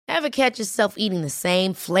Ever catch yourself eating the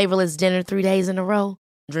same flavorless dinner 3 days in a row?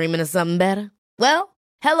 Dreaming of something better? Well,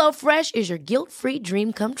 HelloFresh is your guilt-free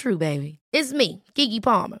dream come true, baby. It's me, Keke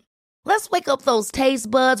Palmer. Let's wake up those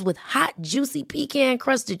taste buds with hot, juicy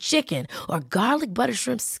pecan-crusted chicken or garlic butter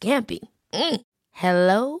shrimp scampi.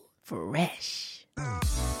 Hello Fresh.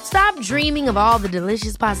 Stop dreaming of all the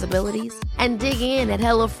delicious possibilities and dig in at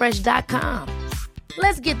HelloFresh.com.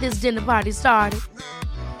 Let's get this dinner party started.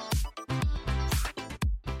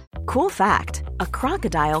 Cool fact, a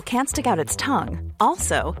crocodile can't stick out its tongue.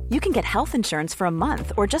 Also, you can get health insurance for a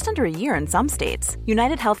month or just under a year in some states.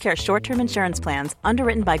 United Healthcare short-term insurance plans,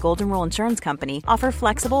 underwritten by Golden Rule Insurance Company, offer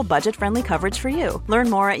flexible, budget-friendly coverage for you. Learn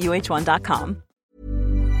more at uh1.com.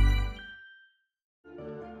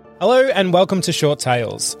 Hello and welcome to Short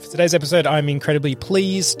Tales. For today's episode, I'm incredibly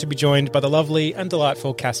pleased to be joined by the lovely and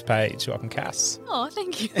delightful Cass Paige. Welcome, Cass. Oh,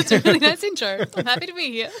 thank you. That's a really nice intro. I'm happy to be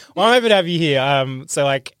here. Well, I'm happy to have you here.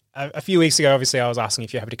 A few weeks ago, obviously, I was asking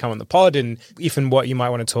if you're happy to come on the pod and if and what you might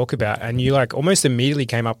want to talk about. And you almost immediately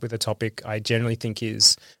came up with a topic I generally think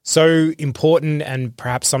is so important and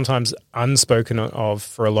perhaps sometimes unspoken of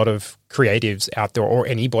for a lot of creatives out there or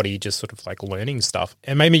anybody just sort of learning stuff.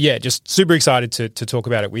 And made me, just super excited to talk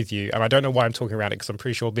about it with you. And I don't know why I'm talking about it because I'm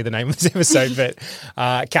pretty sure it'll be the name of this episode.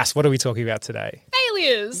 But Cass, what are we talking about today?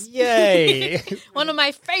 Failures. Yay. One of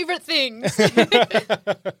my favorite things.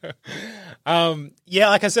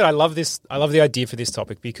 Like I said, I love the idea for this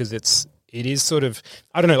topic because it is sort of,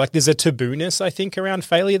 I don't know, there's a taboo-ness, I think, around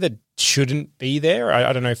failure that shouldn't be there.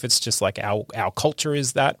 I don't know if it's just our culture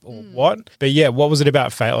is that or what. But yeah, what was it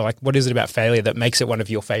about failure? What is it about failure that makes it one of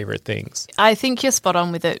your favorite things? I think you're spot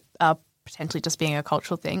on with it potentially just being a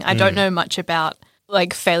cultural thing. I don't know much about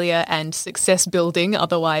failure and success building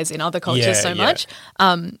otherwise in other cultures much.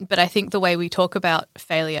 But I think the way we talk about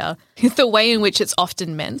failure, the way in which it's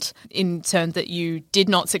often meant in terms that you did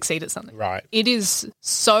not succeed at something. Right. It is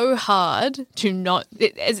so hard to not –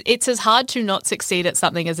 it's as hard to not succeed at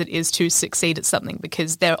something as it is to succeed at something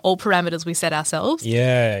because they're all parameters we set ourselves.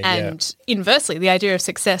 And inversely, the idea of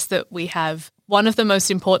success that we have – one of the most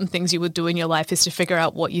important things you would do in your life is to figure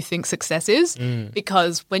out what you think success is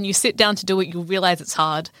because when you sit down to do it, you'll realize it's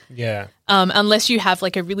hard. Yeah. Unless you have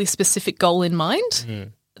a really specific goal in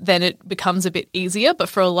mind, then it becomes a bit easier. But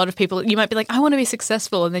for a lot of people, you might be like, I want to be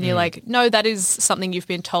successful. And then you're like, no, that is something you've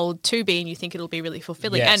been told to be and you think it'll be really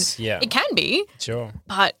fulfilling. It can be. Sure.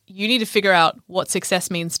 But you need to figure out what success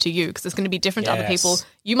means to you because it's going to be different to other people.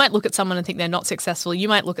 You might look at someone and think they're not successful. You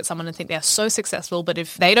might look at someone and think they're so successful. But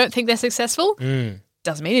if they don't think they're successful,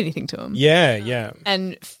 doesn't mean anything to them. Yeah.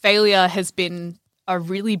 And failure has been a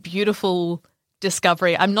really beautiful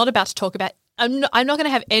discovery. I'm not about to talk about I'm not going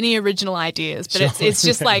to have any original ideas, but it's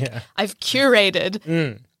just I've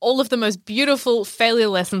curated all of the most beautiful failure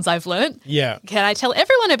lessons I've learned. Yeah. Can I tell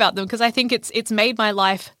everyone about them? Because I think it's made my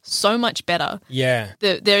life so much better. Yeah.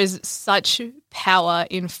 There is such power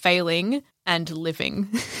in failing and living.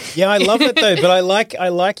 Yeah, I love it though, but I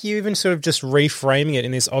like you even sort of just reframing it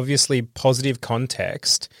in this obviously positive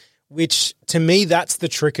context. Which, to me, that's the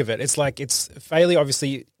trick of it. It's failure,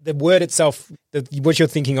 obviously, the word itself, what you're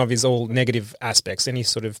thinking of is all negative aspects. Any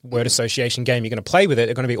sort of word association game you're going to play with it,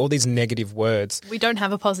 are going to be all these negative words. We don't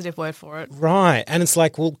have a positive word for it. Right. And it's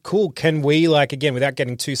well, cool. Can we, again, without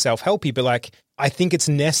getting too self-helpy, but I think it's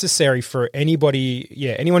necessary for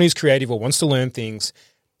anybody, anyone who's creative or wants to learn things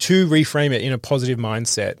to reframe it in a positive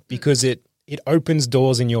mindset because it opens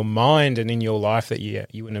doors in your mind and in your life that you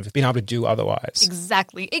wouldn't have been able to do otherwise.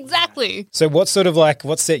 Exactly. So what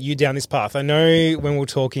set you down this path? I know when we were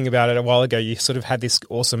talking about it a while ago, you sort of had this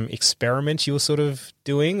awesome experiment you were sort of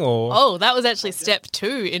doing or... Oh, that was actually step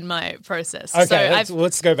 2 in my process. Okay, so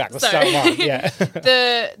let's go back. Let's start one. Yeah.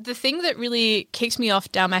 The thing that really kicked me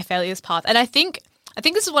off down my failures path, and I think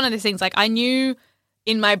this is one of the things, I knew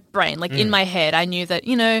in my brain, in my head, I knew that,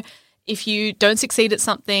 if you don't succeed at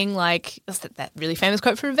something, that really famous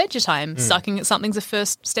quote from Adventure Time, sucking at something's the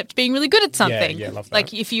first step to being really good at something. Yeah, love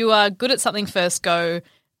that. If you are good at something first go,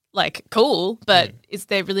 cool, but is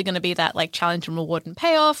there really going to be that challenge and reward and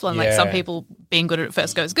payoff? And some people being good at it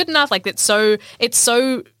first go is good enough. It's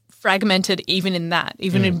so fragmented even in that,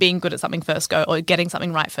 even in being good at something first go or getting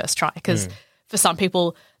something right first try. Because for some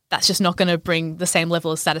people, that's just not going to bring the same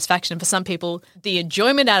level of satisfaction. For some people, the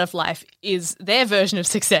enjoyment out of life is their version of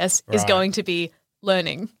success is going to be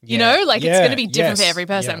learning, it's going to be different for every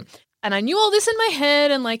person. Yeah. And I knew all this in my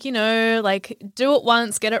head and do it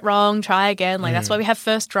once, get it wrong, try again. That's why we have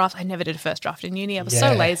first drafts. I never did a first draft in uni. I was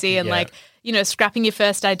so lazy and scrapping your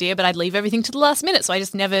first idea, but I'd leave everything to the last minute. So I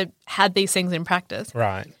just never had these things in practice.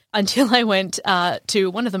 Right. Until I went to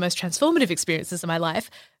one of the most transformative experiences of my life,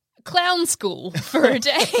 clown school for a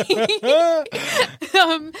day.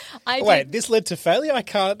 Wait, this led to failure? I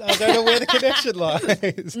don't know where the connection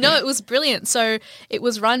lies. No, it was brilliant. So it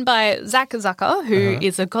was run by Zach Zucker, who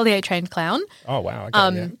is a Collier-trained clown. Oh, wow. Okay,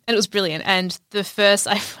 And it was brilliant. And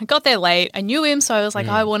I got there late. I knew him, so I was like,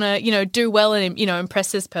 I want to, do well and,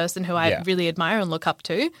 impress this person who I really admire and look up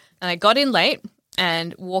to. And I got in late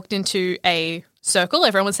and walked into a circle.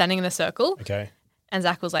 Everyone was standing in a circle. Okay. And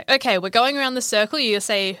Zach was like, okay, we're going around the circle. You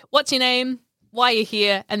say, what's your name, why you're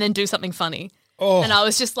here, and then do something funny. Oh. And I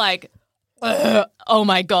was just like, oh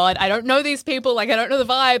my God, I don't know these people. Like, I don't know the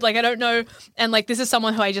vibe. Like, I don't know. And like, this is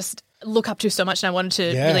someone who I just look up to so much and I wanted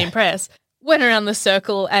to really impress. Went around the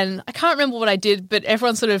circle and I can't remember what I did, but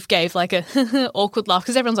everyone sort of gave like a awkward laugh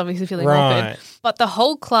because everyone's obviously feeling awkward. But the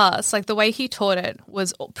whole class, like the way he taught it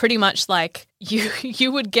was pretty much like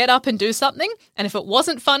you would get up and do something, and if it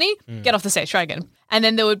wasn't funny, get off the stage, try again. And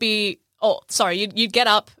then there would be, you'd get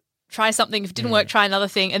up, try something. If it didn't work, try another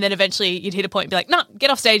thing. And then eventually you'd hit a point and be like, no, get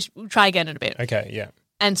off stage, try again in a bit. Okay, yeah.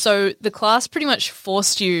 And so the class pretty much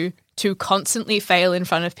forced you to constantly fail in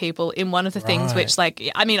front of people in one of the things which, like,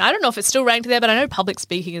 I mean, I don't know if it's still ranked there, but I know public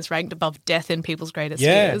speaking is ranked above death in people's greatest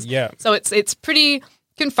fears. Yeah. So it's pretty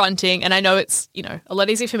confronting, and I know it's, a lot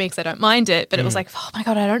easier for me because I don't mind it, but it was like, oh my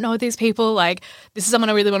God, I don't know these people. Like, this is someone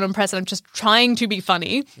I really want to impress, and I'm just trying to be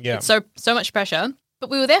funny. Yeah. It's so much pressure. But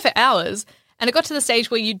we were there for hours, and it got to the stage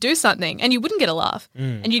where you'd do something and you wouldn't get a laugh,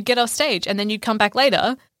 and you'd get off stage, and then you'd come back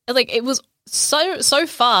later. Like, it was so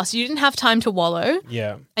fast. You didn't have time to wallow.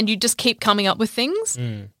 Yeah. And you just keep coming up with things.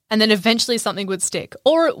 And then eventually something would stick,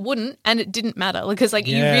 or it wouldn't, and it didn't matter because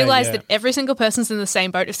you realize that every single person's in the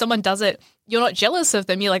same boat. If someone does it, you're not jealous of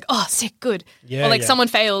them. You're like, oh, sick, good. Yeah, or someone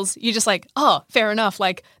fails, you're just like, oh, fair enough.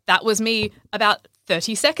 Like, that was me about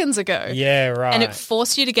 30 seconds ago. Yeah, right. And it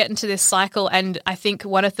forced you to get into this cycle. And I think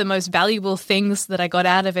one of the most valuable things that I got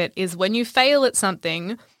out of it is when you fail at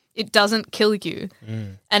something, it doesn't kill you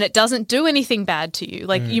and it doesn't do anything bad to you.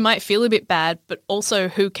 Like, you might feel a bit bad, but also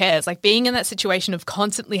who cares? Like, being in that situation of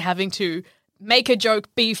constantly having to make a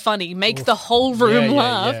joke, be funny, make the whole room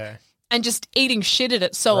laugh and just eating shit at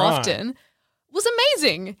it so often was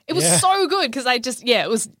amazing. It was so good because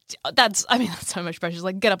that's so much pressure. It's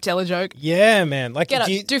like, get up, tell a joke. Yeah, man. Like, get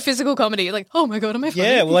up, do physical comedy. Like, oh my God, am I funny?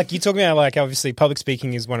 Yeah, well, like, you're talking about, like, obviously public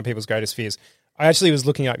speaking is one of people's greatest fears. I actually was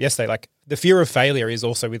looking up yesterday, like, the fear of failure is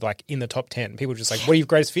also with, like, in the top 10. People are just like, what are your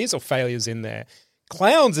greatest fears? Or failures in there?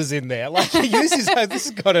 Clowns is in there. Like, he uses this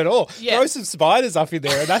has got it all. Yeah. Throw some spiders up in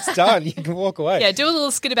there and that's done. You can walk away. Yeah, do a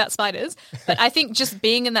little skit about spiders. But I think just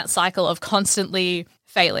being in that cycle of constantly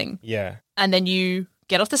failing. Yeah. And then you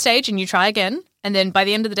get off the stage and you try again. And then by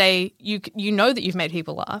the end of the day, you know that you've made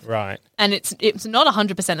people laugh. Right. And it's not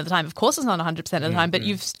 100% of the time. Of course it's not 100% of the time, but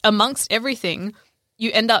you've, amongst everything, you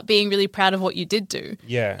end up being really proud of what you did do.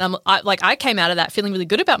 Yeah. And I came out of that feeling really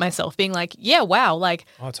good about myself, being like, yeah, wow, like,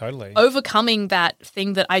 oh, totally. Overcoming that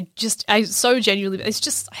thing that I so genuinely, it's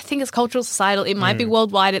just, I think it's cultural, societal. It might be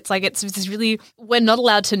worldwide. It's like, it's this really, we're not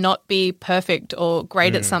allowed to not be perfect or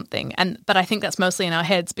great at something. But I think that's mostly in our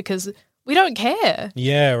heads because we don't care.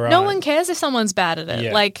 Yeah, right. No one cares if someone's bad at it.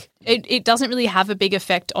 Yeah. Like, it doesn't really have a big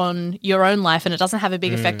effect on your own life, and it doesn't have a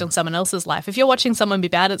big effect on someone else's life. If you're watching someone be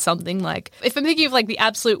bad at something, like, if I'm thinking of, like, the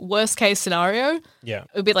absolute worst case scenario, it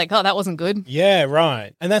would be like, oh, that wasn't good. Yeah,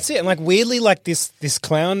 right. And that's it. And, like, weirdly, like, this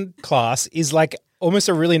clown class is, like, almost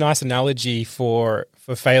a really nice analogy for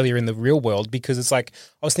failure in the real world, because it's like,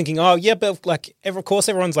 I was thinking, oh yeah, but like, of course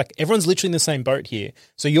everyone's literally in the same boat here.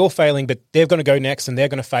 So you're failing, but they're going to go next and they're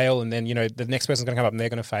going to fail. And then, the next person's going to come up and they're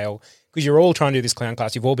going to fail because you're all trying to do this clown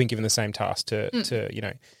class. You've all been given the same task to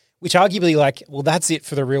which arguably, like, well, that's it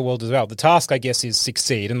for the real world as well. The task, I guess, is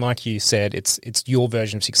succeed. And like you said, it's your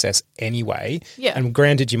version of success anyway. Yeah. And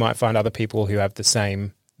granted, you might find other people who have the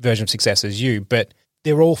same version of success as you, but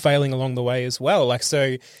they're all failing along the way as well. Like,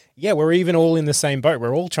 so yeah, we're even all in the same boat.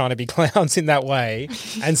 We're all trying to be clowns in that way.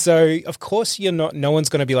 And so of course no one's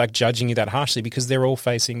going to be like judging you that harshly because they're all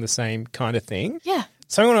facing the same kind of thing. Yeah.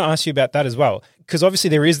 So I want to ask you about that as well, because obviously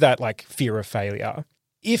there is that like fear of failure.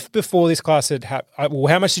 If before this class had how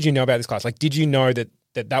much did you know about this class? Like, did you know that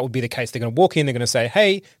would be the case? They're going to walk in, they're going to say,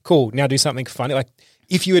 hey, cool, now do something funny. Like,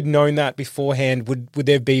 if you had known that beforehand, would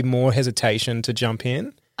there be more hesitation to jump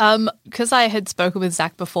in? Because I had spoken with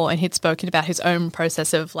Zach before and he'd spoken about his own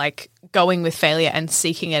process of like going with failure and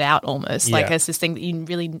seeking it out almost like as this thing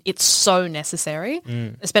that it's so necessary,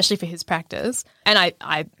 especially for his practice. And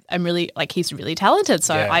I I'm really like, he's really talented.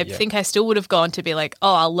 So I think I still would have gone to be like,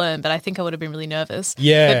 oh, I'll learn, but I think I would have been really nervous.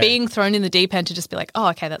 Yeah. But being thrown in the deep end to just be like, oh,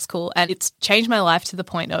 okay, that's cool. And it's changed my life to the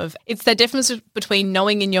point of, it's the difference between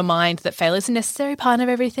knowing in your mind that failure is a necessary part of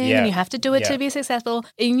everything and you have to do it to be successful.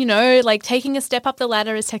 And, you know, like taking a step up the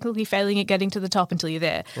ladder is technically failing at getting to the top until you're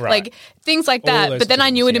there. Right. Like things like that. But then I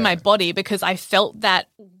knew it in my body because I felt that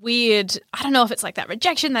weird, I don't know if it's like that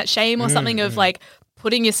rejection, that shame or something of like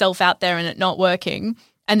putting yourself out there and it not working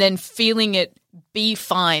and then feeling it be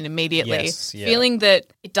fine immediately, feeling that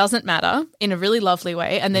it doesn't matter in a really lovely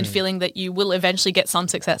way and then feeling that you will eventually get some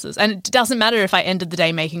successes. And it doesn't matter if I ended the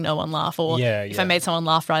day making no one laugh or if I made someone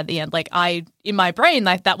laugh right at the end. Like in my brain,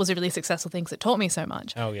 like that was a really successful thing because it taught me so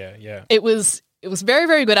much. Oh, yeah. It was very,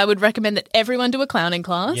 very good. I would recommend that everyone do a clowning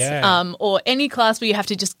class or any class where you have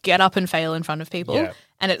to just get up and fail in front of people. Yeah.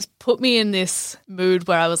 And it's put me in this mood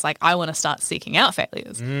where I was like, I want to start seeking out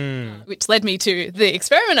failures, which led me to the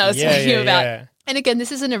experiment I was telling you about. Yeah. And again,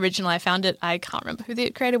 this is an original. I found it. I can't remember who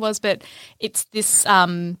the creator was, but it's this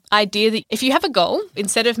idea that if you have a goal,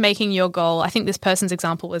 instead of making your goal, I think this person's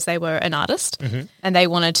example was they were an artist and they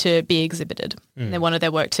wanted to be exhibited. They wanted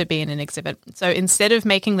their work to be in an exhibit. So instead of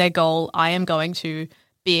making their goal, I am going to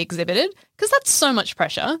be exhibited, because that's so much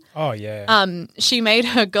pressure. Oh, yeah. She made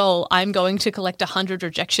her goal, I'm going to collect 100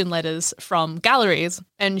 rejection letters from galleries.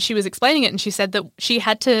 And she was explaining it and she said that she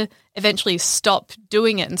had to eventually stop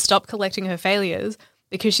doing it and stop collecting her failures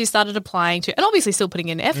because she started applying to, and obviously still putting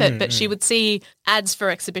in effort, but she would see ads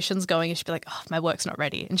for exhibitions going and she'd be like, oh, my work's not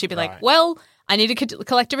ready. And she'd be like, well, I need to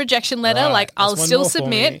collect a rejection letter. Like, I'll still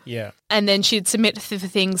submit. Yeah. And then she'd submit for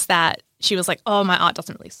things that she was like, oh, my art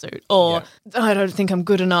doesn't really suit, or I don't think I'm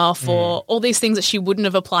good enough, or all these things that she wouldn't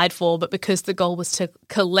have applied for, but because the goal was to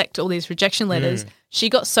collect all these rejection letters, she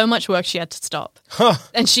got so much work she had to stop.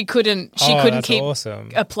 And she couldn't keep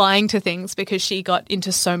applying to things because she got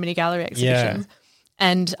into so many gallery exhibitions. Yeah.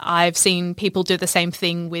 And I've seen people do the same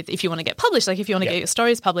thing with, if you want to get published, like if you want to get your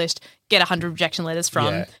stories published, get 100 rejection letters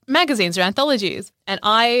from magazines or anthologies. And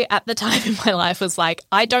I, at the time in my life, was like,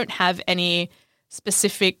 I don't have any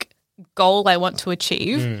specific goal I want to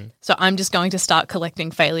achieve, so I'm just going to start collecting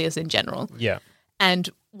failures in general. Yeah. And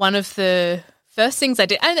one of the first things I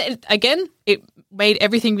did, and it made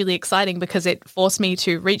everything really exciting because it forced me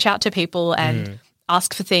to reach out to people and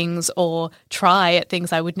ask for things or try at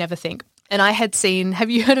things I would never think. And I had seen, have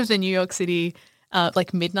you heard of the New York City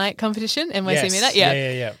like midnight competition, NYC Midnight?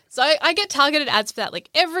 Yeah. So I get targeted ads for that like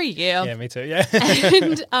every year. Yeah, me too. Yeah.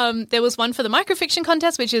 And there was one for the microfiction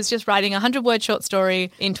contest, which is just writing a 100-word short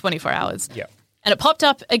story in 24 hours. Yeah. And it popped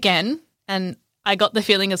up again, and I got the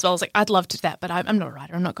feeling as well. I was like, I'd love to do that, but I'm not a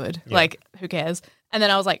writer. I'm not good. Yeah. Like, who cares? And then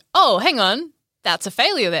I was like, oh, hang on, that's a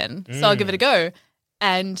failure then. So I'll give it a go.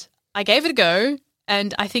 And I gave it a go.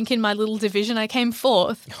 And I think in my little division, I came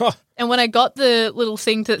fourth. And when I got the little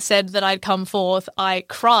thing that said that I'd come fourth, I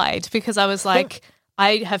cried because I was like,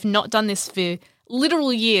 I have not done this for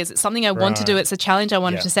literal years. It's something I want to do. It's a challenge I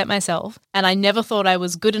wanted to set myself. And I never thought I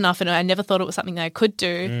was good enough, and I never thought it was something that I could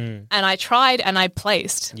do. And I tried and I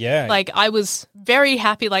placed. Yeah. Like, I was very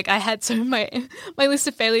happy. Like, I had my list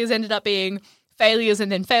of failures ended up being failures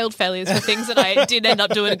and then failed failures for things that I did end up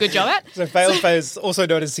doing a good job at. So failures also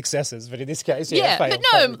known as successes, but in this case,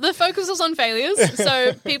 the focus was on failures.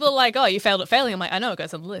 So people are like, oh, you failed at failing. I'm like, I know, it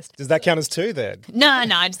goes on the list. Does that count as two then? No,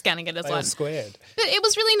 I'm just counting it as one. Squared. But it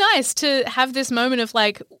was really nice to have this moment of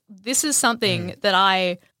like, this is something that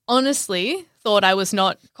I honestly thought I was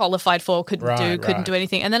not qualified for, couldn't do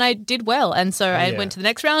anything. And then I did well. And so I went to the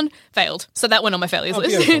next round, failed. So that went on my failures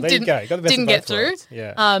list. Didn't get through.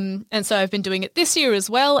 Yeah. And so I've been doing it this year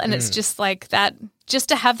as well. And it's just like that, just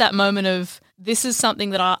to have that moment of, this is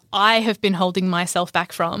something that I have been holding myself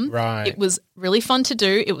back from. Right. It was really fun to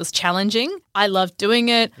do. It was challenging. I loved doing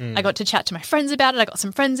it. I got to chat to my friends about it. I got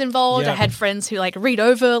some friends involved. I had friends who like read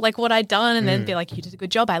over like what I'd done and then be like, you did a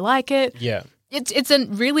good job. I like it. Yeah. It's a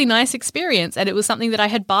really nice experience, and it was something that I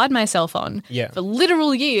had barred myself on for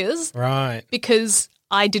literal years, right? Because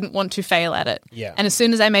I didn't want to fail at it. Yeah. And as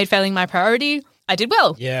soon as I made failing my priority, I did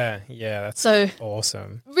well. Yeah, that's so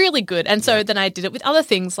awesome. Really good. And so then I did it with other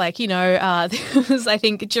things like, there was, I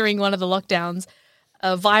think, during one of the lockdowns,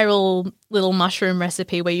 a viral little mushroom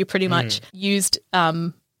recipe where you pretty much used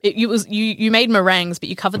you made meringues, but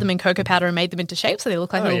you covered them in cocoa powder and made them into shapes so they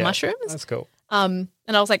look like little mushrooms. That's cool. And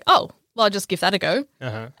I was like, oh, well, I'll just give that a go.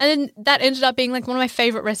 And then that ended up being like one of my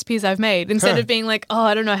favorite recipes I've made. Instead of being like, oh,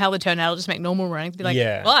 I don't know how they turn out, I'll just make normal meringue. Be like,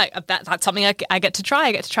 well, that's something I get to try.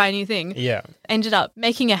 I get to try a new thing. Yeah. Ended up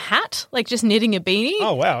making a hat, like just knitting a beanie.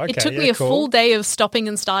 Oh, wow. Okay. It took me a full day of stopping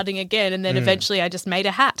and starting again. And then eventually I just made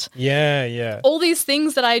a hat. Yeah, yeah. All these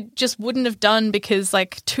things that I just wouldn't have done because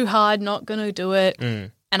like too hard, not going to do it.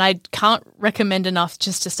 And I can't recommend enough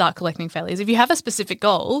just to start collecting failures. If you have a specific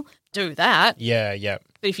goal, do that. Yeah, yeah.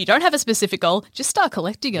 But if you don't have a specific goal, just start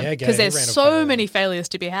collecting them because there's so many failures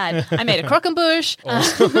to be had. I made a croquembouche.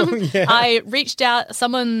 I reached out,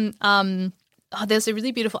 someone, there's a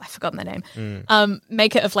really beautiful, I've forgotten their name,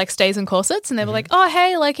 maker of like stays and corsets. And they were like, oh,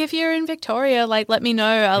 hey, like if you're in Victoria, like let me know.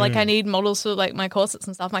 I need models for like my corsets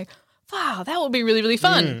and stuff. I'm like, wow, that would be really, really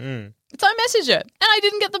fun. So I messaged her and I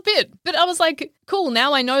didn't get the bid. But I was like, cool,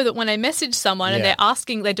 now I know that when I message someone and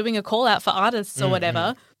they're doing a call out for artists or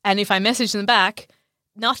whatever, and if I message them back,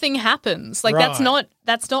 nothing happens. Like that's not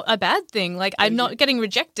a bad thing. Like I'm not getting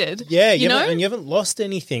rejected. Yeah, you know? And you haven't lost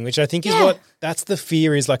anything, which I think is that's the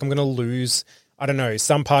fear is like I'm going to lose, I don't know,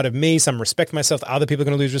 some part of me, some respect for myself. Other people are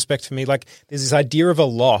going to lose respect for me. Like there's this idea of a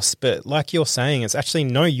loss, but like you're saying, it's actually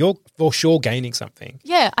no, you're for sure gaining something.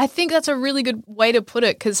 Yeah, I think that's a really good way to put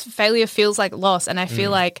it because failure feels like loss. And I feel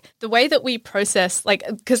like the way that we process, like,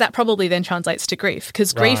 because that probably then translates to grief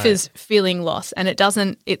because grief is feeling loss and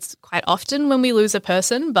it's quite often when we lose a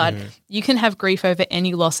person, but you can have grief over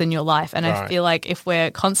any loss in your life. And I feel like if we're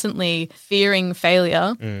constantly fearing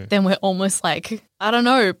failure, then we're almost like, I don't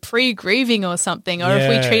know, pre-grieving or something. Or if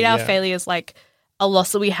we treat our failures like a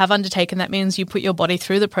loss that we have undertaken, that means you put your body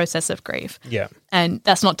through the process of grief. Yeah. And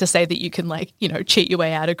that's not to say that you can like, cheat your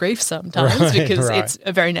way out of grief sometimes because it's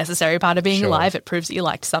a very necessary part of being alive. It proves that you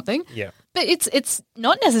liked something. Yeah. But it's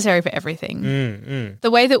not necessary for everything.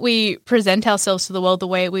 The way that we present ourselves to the world, the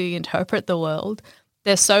way we interpret the world,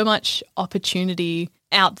 there's so much opportunity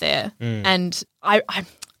out there. And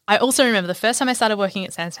I also remember the first time I started working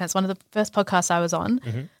at Sanspants, one of the first podcasts I was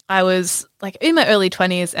on, I was like in my early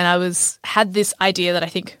 20s and I had this idea that I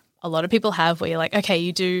think a lot of people have where you're like, okay,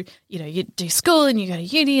 you do school and you go to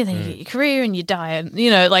uni and then you get your career and you die and,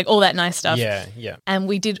 like all that nice stuff. Yeah, yeah. And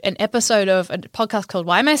we did an episode of a podcast called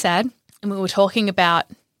Why Am I Sad? And we were talking about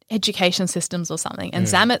education systems or something. And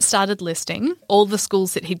Zamet started listing all the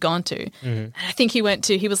schools that he'd gone to. And I think he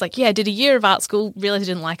was like, yeah, did a year of art school, realized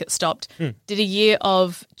he didn't like it, stopped. Did a year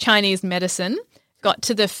of Chinese medicine, got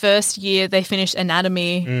to the first year, they finished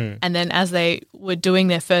anatomy. And then as they were doing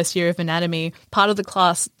their first year of anatomy, part of the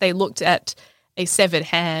class, they looked at a severed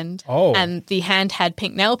hand and the hand had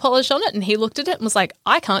pink nail polish on it. And he looked at it and was like,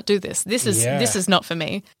 I can't do this. This is not for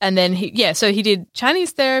me. And then so he did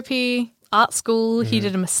Chinese therapy, art school, he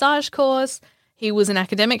did a massage course, he was an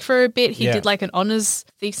academic for a bit, he did like an honours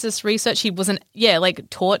thesis research, he wasn't,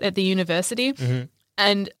 taught at the university.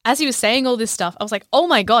 And as he was saying all this stuff, I was like, oh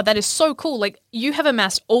my God, that is so cool. Like you have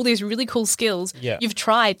amassed all these really cool skills. You've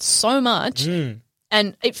tried so much.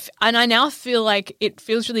 And I now feel like it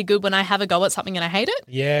feels really good when I have a go at something and I hate it.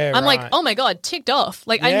 Yeah, I'm like, oh my God, ticked off.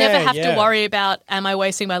 Like I never have to worry about am I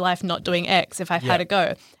wasting my life not doing X if I've had a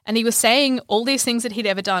go. And he was saying all these things that he'd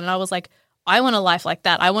ever done. And I was like, I want a life like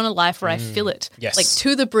that. I want a life where I fill it like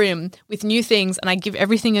to the brim with new things and I give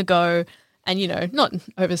everything a go and, not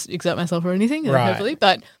overexert myself or anything, hopefully,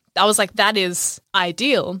 but I was like, that is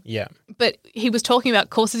ideal. Yeah. But he was talking about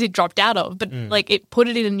courses he dropped out of, but like it put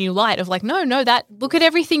it in a new light of like, no, look at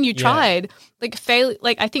everything you tried. Like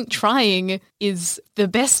I think trying is the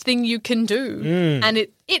best thing you can do. And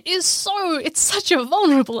it's such a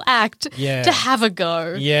vulnerable act to have a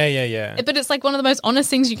go. Yeah. But it's like one of the most honest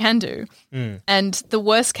things you can do. And the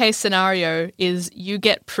worst case scenario is you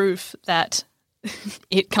get proof that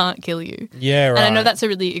it can't kill you. Yeah, right. And I know that's a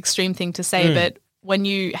really extreme thing to say, but when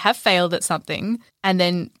you have failed at something and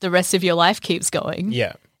then the rest of your life keeps going,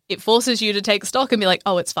 it forces you to take stock and be like,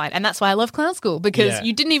 oh, it's fine. And that's why I love clown school because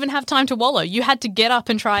you didn't even have time to wallow. You had to get up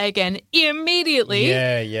and try again immediately.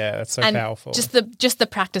 Yeah, that's so powerful. Just the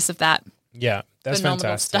practice of that. Yeah, that's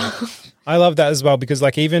fantastic. Stuff. I love that as well because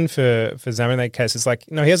like even for Zam in that case, it's like,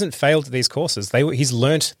 no, he hasn't failed at these courses. He's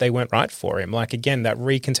learnt they weren't right for him. Like again, that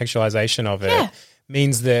recontextualization of it.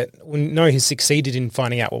 Means that, no, he's succeeded in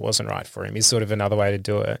finding out what wasn't right for him is sort of another way to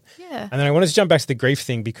do it. Yeah. And then I wanted to jump back to the grief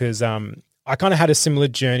thing because I kind of had a similar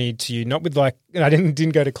journey to you, not with like, I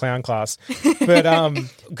didn't go to clown class, but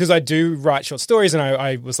because I do write short stories and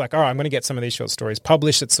I was like, all right, I'm going to get some of these short stories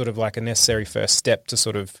published. It's sort of like a necessary first step to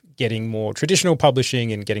sort of getting more traditional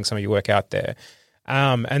publishing and getting some of your work out there.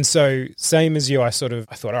 And so same as you, I thought,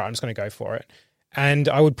 all right, I'm just going to go for it. And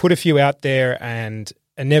I would put a few out there and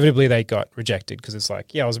inevitably they got rejected because it's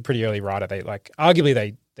like, I was a pretty early writer. Arguably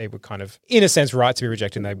they they were kind of, in a sense, right to be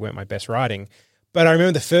rejected and they weren't my best writing. But I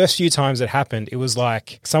remember the first few times it happened, it was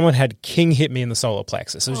like someone had king hit me in the solar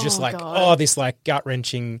plexus. It was just like, God. This like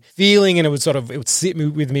gut-wrenching feeling, and it would sit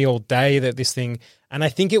with me all day, that this thing. And I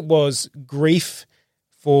think it was grief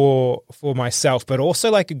for myself, but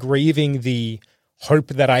also like grieving the hope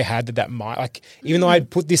that I had that might, like, even though I'd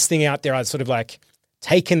put this thing out there, I'd sort of like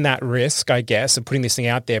taken that risk, I guess, of putting this thing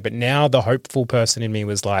out there. But now the hopeful person in me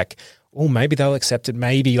was like, oh, maybe they'll accept it.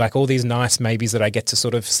 Maybe, like, all these nice maybes that I get to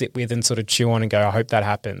sort of sit with and sort of chew on and go, I hope that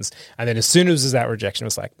happens. And then as soon as that rejection, it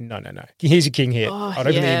was like, no. Here's your king hit. I'd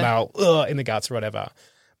open the email, in the guts or whatever.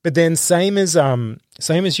 But then same as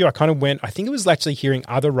you, I kind of went, I think it was actually hearing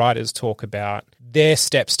other writers talk about their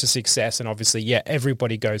steps to success. And obviously,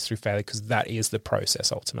 everybody goes through failure because that is the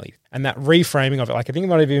process ultimately. And that reframing of it, like, I think it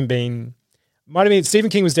might have been Stephen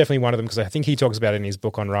King was definitely one of them, because I think he talks about it in his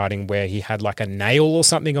book on writing, where he had like a nail or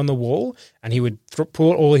something on the wall, and he would put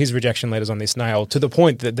all his rejection letters on this nail to the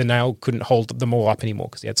point that the nail couldn't hold them all up anymore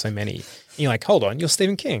because he had so many. And you're like, hold on, you're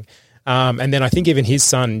Stephen King. And then I think even his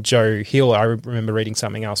son, Joe Hill, I remember reading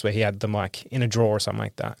something else where he had them like in a drawer or something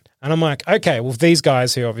like that. And I'm like, okay, well, these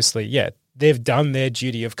guys who obviously, they've done their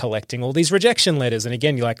duty of collecting all these rejection letters. And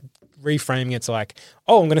again, you're like reframing it to like,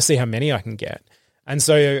 I'm going to see how many I can get. And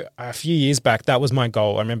so a few years back, that was my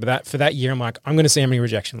goal. I remember that for that year, I'm like, I'm going to see how many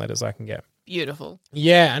rejection letters I can get. Beautiful.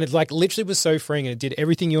 Yeah, and it like literally was so freeing, and it did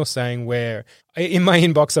everything you're saying, where in my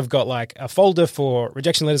inbox I've got like a folder for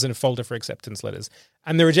rejection letters and a folder for acceptance letters.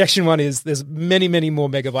 And the rejection one is, there's many, many more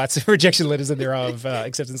megabytes of rejection letters than there are of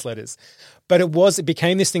acceptance letters. But it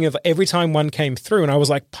became this thing of every time one came through, and I was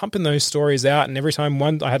like pumping those stories out, and every time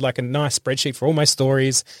I had like a nice spreadsheet for all my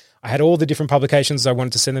stories. I had all the different publications I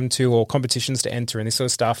wanted to send them to, or competitions to enter and this sort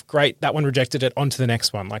of stuff. Great, that one rejected it, on to the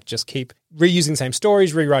next one. Like, just keep reusing the same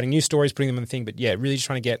stories, rewriting new stories, putting them in the thing. But yeah, really just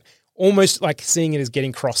trying to get, almost like seeing it as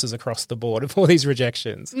getting crosses across the board of all these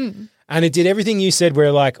rejections. And it did everything you said,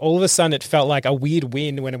 where like all of a sudden it felt like a weird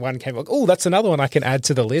win when one came, like, oh, that's another one I can add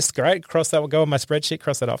to the list. Great, cross that, will go on my spreadsheet,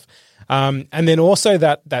 cross that off. And then also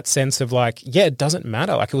that sense of like, it doesn't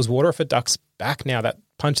matter. Like, it was water off a duck's back now. That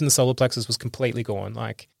punch in the solar plexus was completely gone.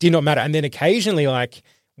 Like, did not matter. And then occasionally, like,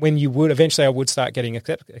 when I would start getting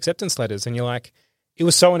acceptance letters, and you're like, it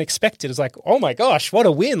was so unexpected. It's like, oh my gosh, what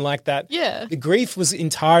a win. Like that. Yeah. The grief was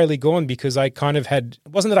entirely gone, because I kind of it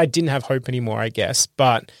wasn't that I didn't have hope anymore, I guess,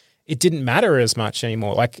 but it didn't matter as much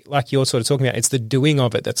anymore. Like you're sort of talking about, it's the doing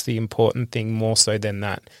of it that's the important thing, more so than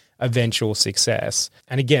that eventual success.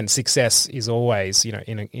 And again, success is always,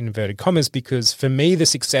 in inverted commas, because for me, the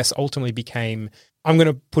success ultimately became, I'm going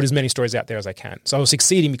to put as many stories out there as I can. So I was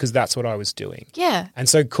succeeding because that's what I was doing. Yeah. And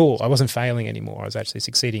so cool. I wasn't failing anymore. I was actually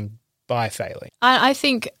succeeding by failing. I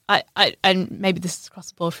think, and maybe this is across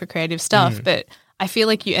the board for creative stuff, but I feel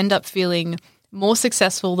like you end up feeling more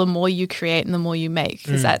successful the more you create and the more you make,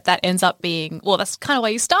 because that ends up being, well, that's kind of why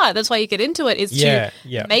you start. That's why you get into it, is to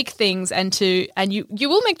make things and you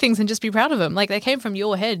will make things and just be proud of them. Like, they came from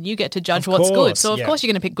your head and you get to judge what's good. So of course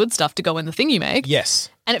you're going to pick good stuff to go in the thing you make. Yes.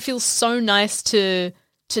 And it feels so nice to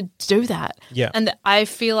do that. Yeah. And I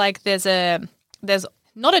feel like there's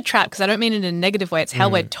not a trap, because I don't mean it in a negative way. It's how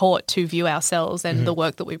we're taught to view ourselves and the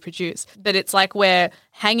work that we produce. But it's like we're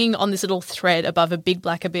hanging on this little thread above a big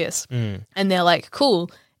black abyss. And they're like,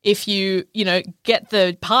 cool, if you get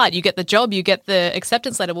the part, you get the job, you get the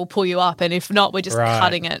acceptance letter, we'll pull you up. And if not, we're just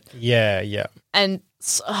cutting it. Yeah. And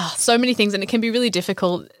so many things. And it can be really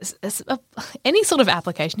difficult. Any sort of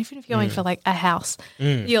application, even if you're going for like a house,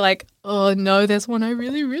 you're like, oh no, there's one I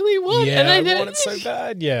really, really want. Yeah, and I want it so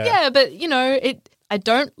bad. Yeah. Yeah, but I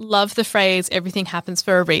don't love the phrase everything happens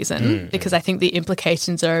for a reason, because I think the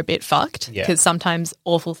implications are a bit fucked, because sometimes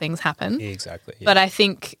awful things happen. Exactly. Yeah. But I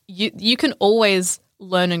think you can always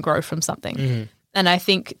learn and grow from something. And I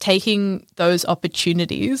think taking those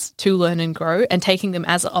opportunities to learn and grow, and taking them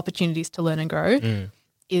as opportunities to learn and grow,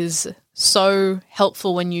 is so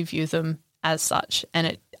helpful when you view them as such.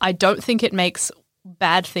 And I don't think it makes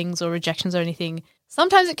bad things or rejections or anything.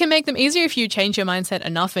 Sometimes it can make them easier if you change your mindset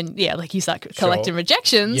enough and, like you start collecting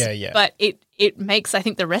rejections. Yeah. But it makes, I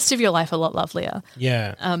think, the rest of your life a lot lovelier.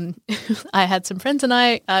 Yeah. I had some friends and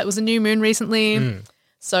it was a new moon recently.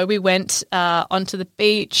 So we went onto the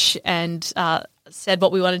beach and said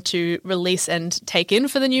what we wanted to release and take in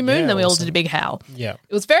for the new moon. Yeah, then we all did a big howl. Yeah.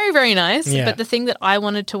 It was very, very nice. Yeah. But the thing that I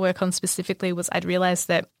wanted to work on specifically was I'd realized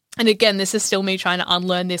that, and again, this is still me trying to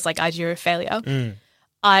unlearn this like idea of failure.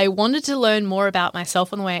 I wanted to learn more about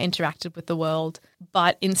myself and the way I interacted with the world.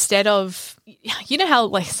 But instead of, you know how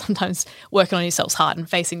like sometimes working on yourself's hard and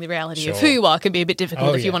facing the reality of who you are can be a bit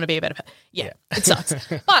difficult if you want to be a better person. Yeah, it sucks.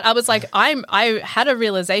 But I was like, I had a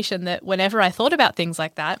realization that whenever I thought about things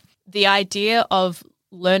like that, the idea of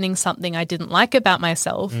learning something I didn't like about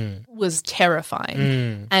myself was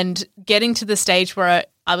terrifying. And getting to the stage where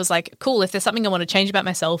I was like, cool, if there's something I want to change about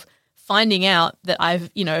myself, finding out that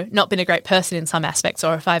I've, not been a great person in some aspects,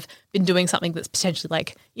 or if I've been doing something that's potentially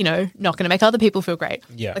like, not going to make other people feel great.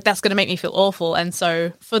 Yeah. Like that's going to make me feel awful. And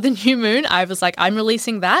so for the new moon, I was like, I'm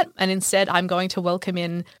releasing that. And instead I'm going to welcome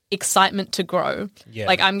in excitement to grow. Yeah.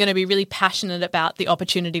 Like I'm going to be really passionate about the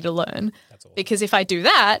opportunity to learn. That's awesome. Because if I do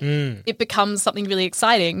that, it becomes something really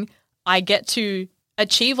exciting. I get to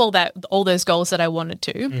achieve all those goals that I wanted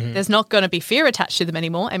to. There's not going to be fear attached to them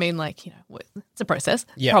anymore. I mean, like, it's a process.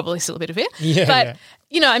 Probably still a bit of fear. But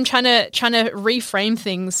I'm trying to reframe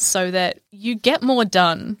things so that you get more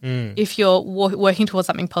done if you're working towards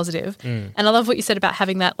something positive. And I love what you said about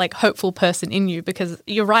having that like hopeful person in you, because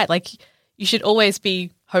you're right. Like you should always be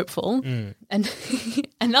hopeful. And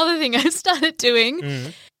another thing I've started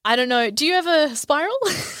doing, I don't know. Do you ever spiral?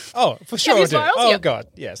 Oh, for sure I do. Oh, God,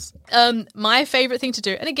 yes. My favorite thing to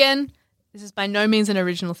do, and again, this is by no means an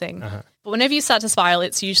original thing, but whenever you start to spiral,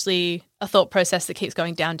 it's usually a thought process that keeps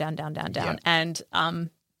going down, down, down, down, down. And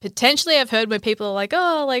potentially I've heard where people are like,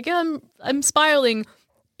 oh, like I'm spiraling.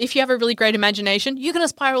 If you have a really great imagination, you're going to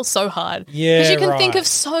spiral so hard. Yeah, because you can think of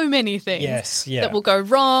so many things that will go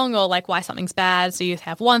wrong, or like why something's bad. So you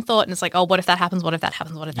have one thought and it's like, oh, what if that happens? What if that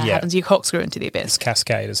happens? What if that happens? You corkscrew into the abyss. This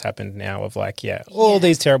cascade has happened now of like, all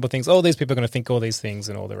these terrible things, all these people are going to think all these things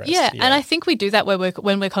and all the rest. Yeah, and I think we do that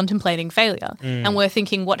when we're contemplating failure and we're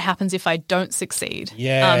thinking, what happens if I don't succeed?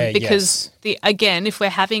 Yeah, because again, if we're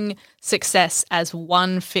having success as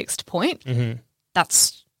one fixed point,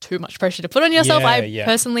 that's too much pressure to put on yourself, I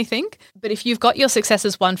personally think. But if you've got your success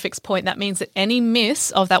as one fixed point, that means that any miss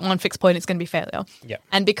of that one fixed point is going to be failure. Yeah.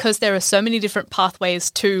 And because there are so many different pathways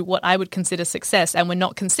to what I would consider success, and we're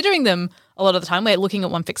not considering them a lot of the time, we're looking at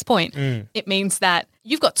one fixed point, it means that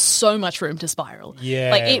you've got so much room to spiral. Yeah,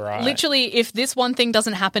 like literally, if this one thing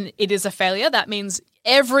doesn't happen, it is a failure. That means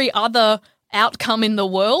every other outcome in the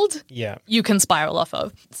world you can spiral off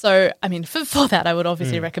of. So, I mean, for that, I would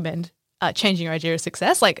obviously recommend changing your idea of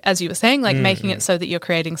success, like as you were saying, like making it so that you're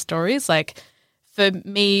creating stories. Like for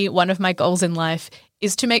me, one of my goals in life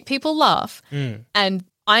is to make people laugh. And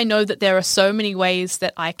I know that there are so many ways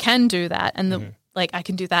that I can do that. And like I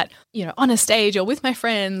can do that, on a stage or with my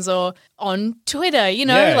friends or on Twitter,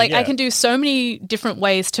 I can do so many different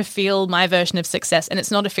ways to feel my version of success. And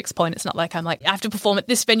it's not a fixed point. It's not like I'm like, I have to perform at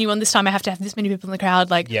this venue on this time. I have to have this many people in the crowd.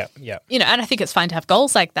 Like, and I think it's fine to have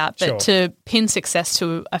goals like that. But to pin success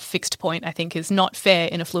to a fixed point, I think is not fair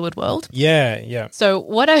in a fluid world. Yeah. So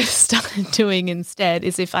what I've started doing instead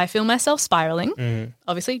is if I feel myself spiraling,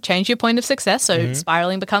 obviously change your point of success. So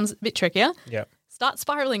spiraling becomes a bit trickier. Yeah. Start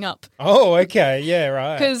spiraling up. Oh, okay. Yeah,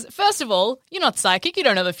 right. Because first of all, you're not psychic. You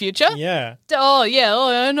don't know the future. Yeah. Oh,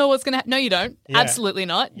 I know what's going to happen. No, you don't. Yeah. Absolutely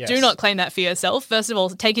not. Yes. Do not claim that for yourself. First of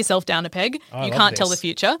all, take yourself down a peg. You can't tell the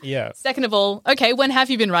future. Yeah. Second of all, okay, when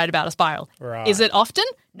have you been right about a spiral? Right. Is it often?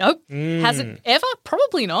 Nope. Has it ever?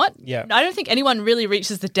 Probably not. Yeah. I don't think anyone really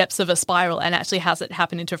reaches the depths of a spiral and actually has it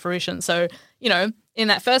happen into fruition. So, in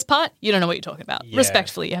that first part, you don't know what you're talking about. Yeah.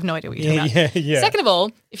 Respectfully, you have no idea what you're talking about. Yeah. Second of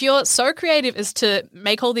all, if you're so creative as to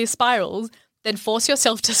make all these spirals, then force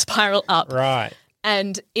yourself to spiral up. Right.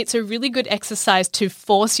 And it's a really good exercise to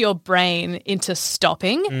force your brain into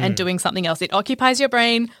stopping and doing something else. It occupies your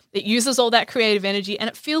brain, it uses all that creative energy, and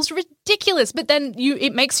it feels ridiculous. But then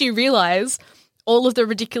it makes you realize all of the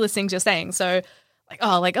ridiculous things you're saying. So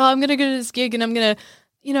I'm going to go to this gig and I'm going to,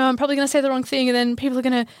 I'm probably going to say the wrong thing and then people are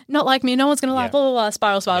going to not like me. No one's going to laugh, blah, blah, blah,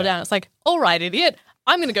 spiral down. It's like, all right, idiot.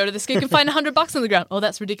 I'm going to go to this gig and find $100 on the ground. Oh,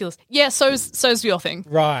 that's ridiculous. Yeah, so's your thing.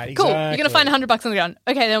 Right, exactly. Cool. You're going to find $100 on the ground.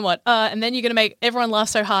 Okay, then what? And then you're going to make everyone laugh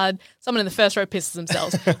so hard, someone in the first row pisses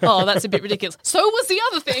themselves. Oh, that's a bit ridiculous. So was the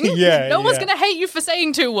other thing. No one's going to hate you for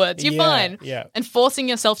saying 2 words. You're fine. Yeah. And forcing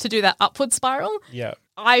yourself to do that upward spiral. Yeah.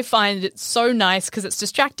 I find it so nice because it's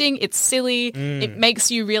distracting, it's silly, it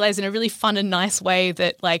makes you realize in a really fun and nice way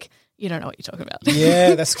that like you don't know what you're talking about.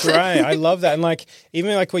 Yeah, that's great. I love that. And like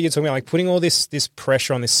even like what you're talking about, like putting all this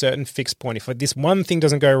pressure on this certain fixed point. If this one thing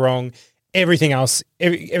doesn't go wrong, everything else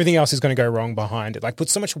is going to go wrong behind it. Like put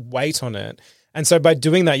so much weight on it. And so by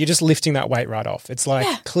doing that, you're just lifting that weight right off. It's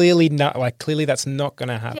like clearly that's not going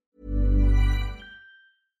to happen.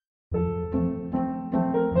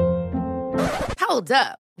 Hold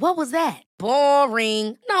up. What was that?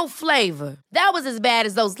 Boring. No flavor. That was as bad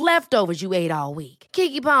as those leftovers you ate all week.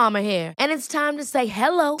 Keke Palmer here, and it's time to say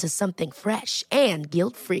hello to something fresh and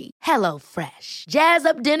guilt-free. Hello Fresh. Jazz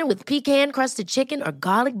up dinner with pecan-crusted chicken or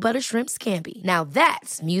garlic butter shrimp scampi. Now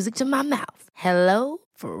that's music to my mouth. Hello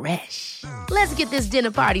Fresh. Let's get this dinner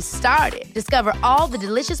party started. Discover all the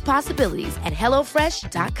delicious possibilities at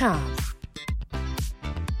hellofresh.com.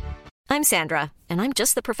 I'm Sandra, and I'm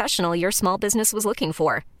just the professional your small business was looking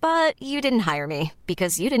for. But you didn't hire me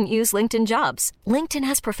because you didn't use LinkedIn Jobs. LinkedIn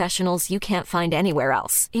has professionals you can't find anywhere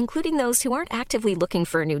else, including those who aren't actively looking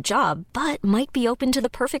for a new job, but might be open to the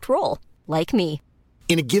perfect role, like me.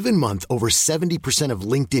 In a given month, over 70% of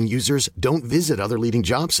LinkedIn users don't visit other leading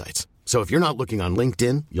job sites. So if you're not looking on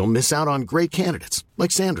LinkedIn, you'll miss out on great candidates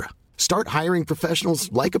like Sandra. Start hiring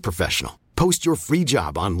professionals like a professional. Post your free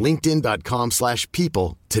job on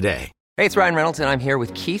linkedin.com/people today. Hey, it's Ryan Reynolds, and I'm here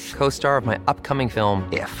with Keith, co-star of my upcoming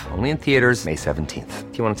film, If, only in theaters May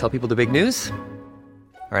 17th. Do you want to tell people the big news?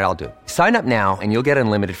 All right, I'll do it. Sign up now and you'll get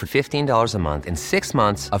unlimited for $15 a month and 6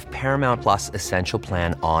 months of Paramount Plus Essential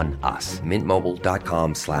Plan on us.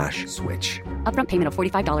 MintMobile.com/switch. Upfront payment of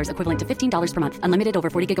 $45 equivalent to $15 per month. Unlimited over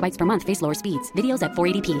 40 gigabytes per month. Face lower speeds. Videos at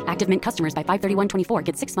 480p. Active Mint customers by 531.24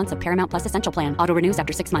 get 6 months of Paramount Plus Essential Plan. Auto renews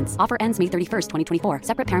after 6 months. Offer ends May 31st, 2024.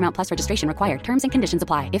 Separate Paramount Plus registration required. Terms and conditions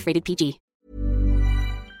apply if rated PG.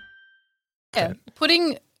 Yeah,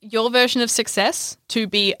 putting your version of success to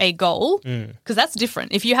be a goal, because that's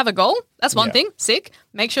different. If you have a goal, that's one thing, sick.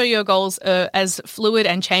 Make sure your goals are as fluid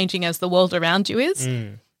and changing as the world around you is.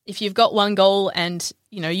 If you've got one goal and,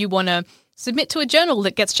 you want to submit to a journal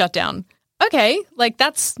that gets shut down, okay, like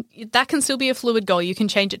that can still be a fluid goal. You can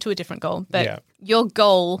change it to a different goal, but your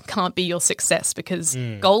goal can't be your success because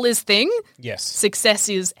goal is thing. Yes. Success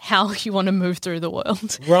is how you want to move through the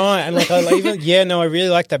world. Right. And I really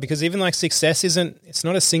like that because even like success it's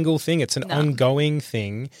not a single thing. It's an ongoing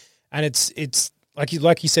thing. And it's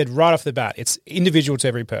like you said right off the bat, it's individual to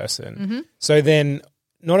every person. Mm-hmm. So then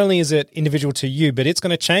not only is it individual to you, but it's going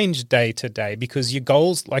to change day to day because your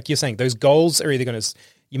goals, like you're saying, those goals are either going to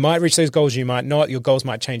you might reach those goals, you might not. Your goals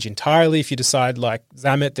might change entirely if you decide, like,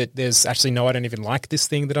 damn it, that there's actually I don't even like this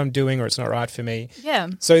thing that I'm doing or it's not right for me. Yeah.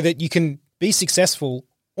 So that you can be successful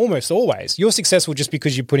almost always. You're successful just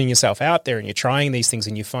because you're putting yourself out there and you're trying these things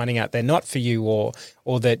and you're finding out they're not for you or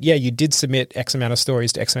that, you did submit X amount of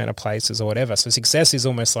stories to X amount of places or whatever. So success is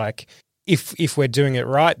almost like, if we're doing it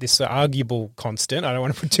right, this arguable constant. I don't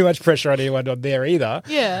want to put too much pressure on anyone on there either.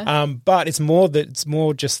 Yeah. But it's more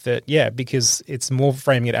just that, because it's more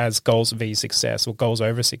framing it as goals v success or goals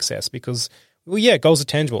over success because, goals are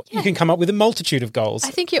tangible. Yeah. You can come up with a multitude of goals.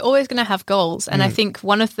 I think you're always going to have goals. And I think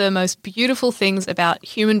one of the most beautiful things about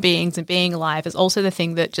human beings and being alive is also the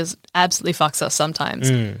thing that just absolutely fucks us sometimes,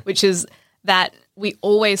 which is that we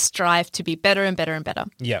always strive to be better and better and better.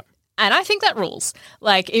 Yeah. And I think that rules.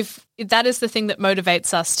 Like if that is the thing that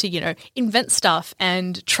motivates us to, invent stuff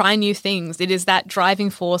and try new things. It is that driving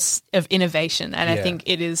force of innovation. And I think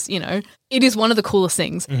it is, it is one of the coolest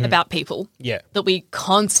things about people. Yeah. That we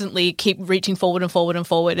constantly keep reaching forward and forward and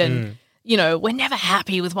forward. And, we're never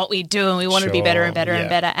happy with what we do and we want to be better and better and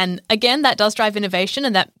better. And again, that does drive innovation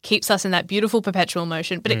and that keeps us in that beautiful perpetual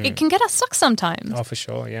motion. But it can get us stuck sometimes. Oh, for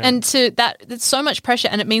sure, yeah. And there's so much pressure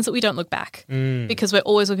and it means that we don't look back because we're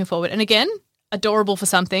always looking forward. And again, adorable for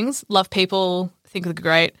some things, love people, think they're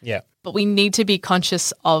great. Yeah. But we need to be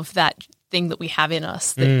conscious of that thing that we have in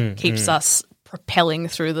us that keeps us propelling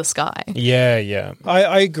through the sky. Yeah.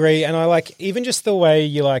 I agree. And I like even just the way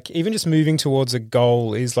you even just moving towards a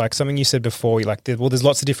goal is like something you said before. You're like, there's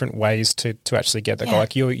lots of different ways to actually get that goal.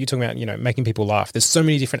 Like you're talking about, making people laugh. There's so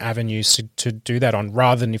many different avenues to do that on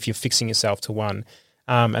rather than if you're fixing yourself to one.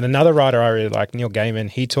 And another writer I really like, Neil Gaiman,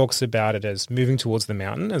 he talks about it as moving towards the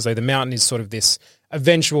mountain, as though the mountain is sort of this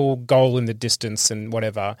eventual goal in the distance and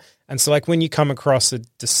whatever. And so like when you come across a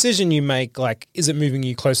decision you make, like, is it moving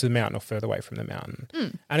you closer to the mountain or further away from the mountain?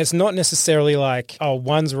 And it's not necessarily like, oh,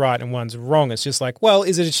 one's right and one's wrong. It's just like, well,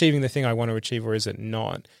 is it achieving the thing I want to achieve or is it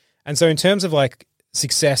not? And so in terms of like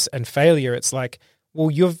success and failure, it's like, well,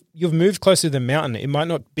 you've moved closer to the mountain. It might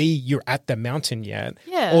not be you're at the mountain yet.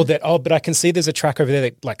 Yeah. Or that, but I can see there's a track over there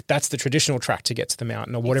that, like, that's the traditional track to get to the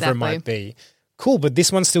mountain or whatever it might be. Cool, but this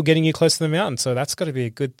one's still getting you close to the mountain, so that's got to be a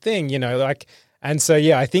good thing, And so,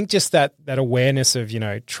 I think just that awareness of,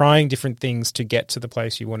 trying different things to get to the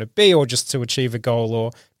place you want to be or just to achieve a goal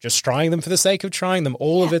or just trying them for the sake of trying them,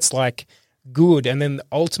 all of it's like good. And then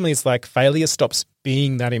ultimately it's like failure stops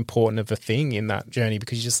being that important of a thing in that journey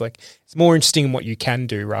because you're just like, it's more interesting in what you can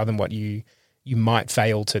do rather than what you might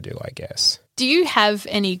fail to do, I guess. Do you have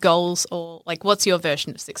any goals or like what's your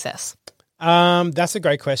version of success? That's a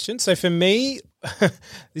great question. So for me, this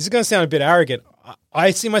is going to sound a bit arrogant.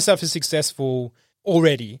 I see myself as successful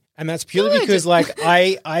already. And that's purely because like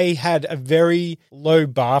I had a very low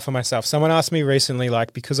bar for myself. Someone asked me recently,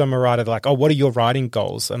 like, because I'm a writer, like, oh, what are your writing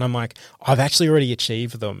goals? And I'm like, I've actually already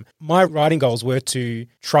achieved them. My writing goals were to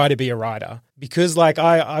try to be a writer because like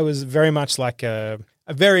I was very much like a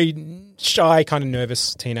very shy, kind of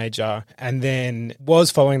nervous teenager, and then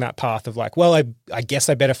was following that path of like, well, I guess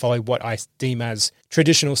I better follow what I deem as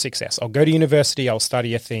traditional success. I'll go to university, I'll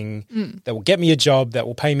study a thing that will get me a job, that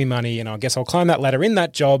will pay me money, and I guess I'll climb that ladder in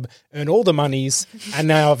that job, earn all the monies, and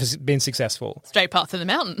now I've been successful. Straight path to the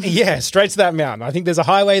mountain. Yeah, straight to that mountain. I think there's a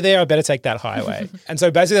highway there, I better take that highway. And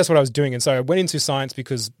so basically that's what I was doing. And so I went into science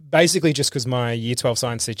because my year 12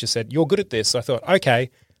 science teacher said, you're good at this. So I thought, okay,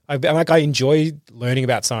 I enjoy learning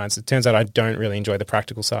about science. It turns out I don't really enjoy the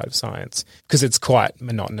practical side of science because it's quite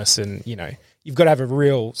monotonous and, you know, you've got to have a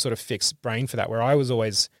real sort of fixed brain for that, where I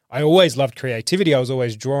always loved creativity. I was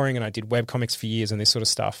always drawing and I did webcomics for years and this sort of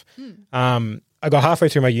stuff. I got halfway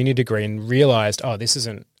through my uni degree and realized, oh, this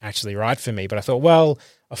isn't actually right for me. But I thought, well,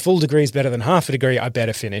 a full degree is better than half a degree. I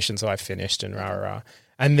better finish. And so I finished and rah.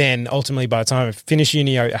 And then ultimately by the time I finished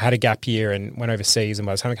uni, I had a gap year and went overseas. And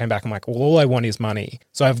by the time I came back, I'm like, well, all I want is money.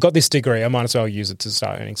 So I've got this degree. I might as well use it to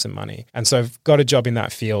start earning some money. And so I've got a job in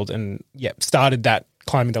that field and started that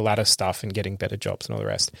climbing the ladder stuff and getting better jobs and all the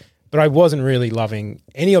rest. But I wasn't really loving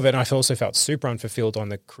any of it. And I also felt super unfulfilled on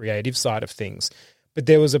the creative side of things. But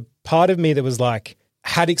there was a part of me that was like,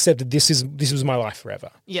 had accepted this was my life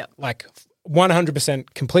forever. Yeah. Like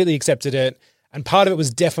 100% completely accepted it. And part of it was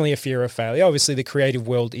definitely a fear of failure. Obviously, the creative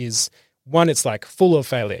world is, one, it's like full of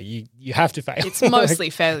failure. You have to fail. It's mostly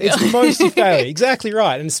failure. It's mostly failure. Exactly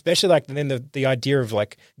right. And especially like then the idea of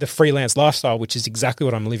like the freelance lifestyle, which is exactly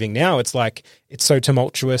what I'm living now. It's like it's so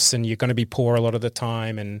tumultuous and you're going to be poor a lot of the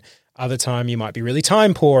time, and other time you might be really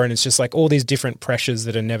time poor, and it's just like all these different pressures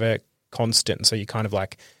that are never constant. So you kind of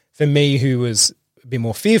like, for me who was a bit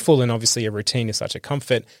more fearful, and obviously a routine is such a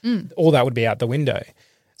comfort, all that would be out the window.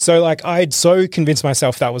 So like I'd so convinced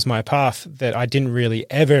myself that was my path that I didn't really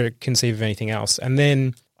ever conceive of anything else. And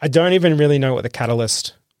then I don't even really know what the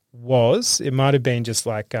catalyst was. It might have been just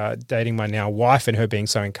like dating my now wife and her being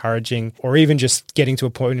so encouraging, or even just getting to a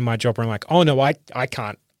point in my job where I'm like, oh no, I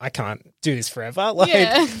can't do this forever. Like,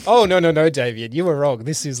 oh no, David, you were wrong.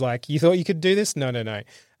 This is like, you thought you could do this? No.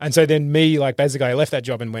 And so then me, like basically I left that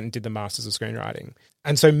job and went and did the Masters of Screenwriting.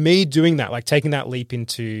 And so me doing that, like taking that leap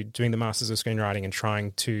into doing the Masters of Screenwriting and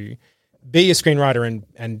trying to be a screenwriter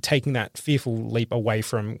and taking that fearful leap away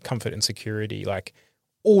from comfort and security, like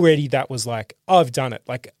already that was like, oh, I've done it.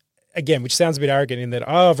 Like again, which sounds a bit arrogant in that,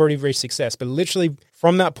 oh, I've already reached success. But literally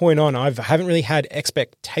from that point on, I haven't really had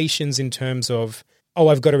expectations in terms of, oh,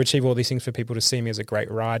 I've got to achieve all these things for people to see me as a great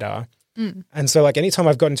writer. And so like anytime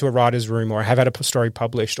I've gotten to a writer's room or I have had a story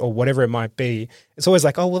published or whatever it might be, it's always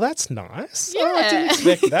like, oh, well, that's nice. Yeah. Oh, I didn't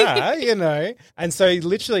expect that, you know? And so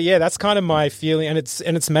literally, that's kind of my feeling. And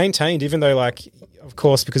it's maintained, even though like, of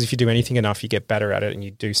course, because if you do anything enough, you get better at it and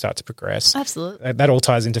you do start to progress. Absolutely. That all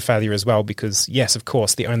ties into failure as well, because yes, of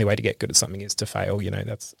course, the only way to get good at something is to fail, you know,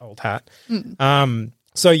 that's old hat.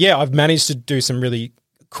 So I've managed to do some really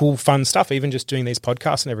cool, fun stuff, even just doing these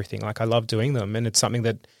podcasts and everything. Like I love doing them. And it's something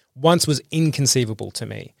that once was inconceivable to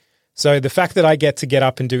me. So the fact that I get to get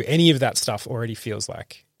up and do any of that stuff already feels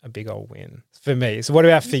like a big old win for me. So what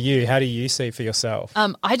about for you? How do you see it for yourself?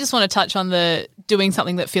 I just want to touch on the doing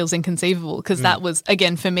something that feels inconceivable, because that was,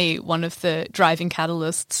 again, for me, one of the driving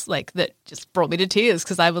catalysts like that just brought me to tears,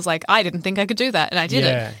 because I was like, I didn't think I could do that. And I did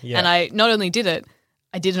it. Yeah. And I not only did it,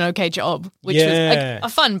 I did an okay job, which was a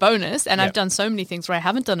fun bonus. And I've done so many things where I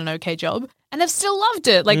haven't done an okay job and I've still loved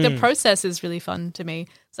it. Like the process is really fun to me.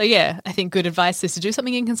 So I think good advice is to do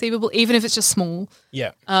something inconceivable, even if it's just small.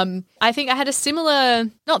 Yeah. I think I had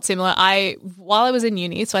while I was in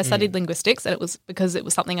uni, so I studied linguistics, and it was because it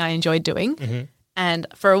was something I enjoyed doing. Mm-hmm. And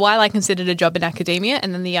for a while I considered a job in academia,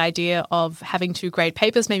 and then the idea of having to grade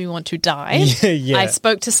papers made me want to die. I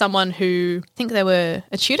spoke to someone who, I think they were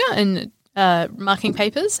a tutor in marking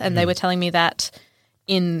papers, and they were telling me that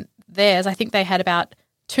in theirs, I think they had about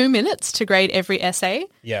 2 minutes to grade every essay,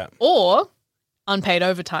 or unpaid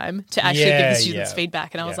overtime to actually give the students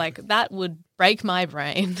feedback. And I was like, that would break my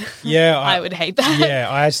brain. I would hate that. Yeah,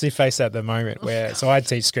 I actually face that at the moment so I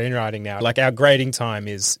teach screenwriting now. Like our grading time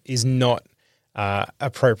is not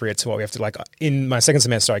appropriate to what we have to, like in my second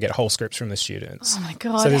semester I get whole scripts from the students. Oh my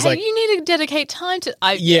God. So there's you need to dedicate time to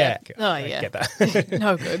get that.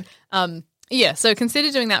 No good. Yeah, so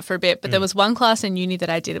consider doing that for a bit. But there was one class in uni that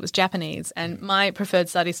I did. It was Japanese, and my preferred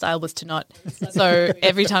study style was to not. So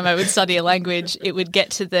every time I would study a language, it would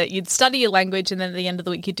get to you'd study a language, and then at the end of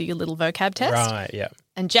the week, you'd do your little vocab test. Right, yeah.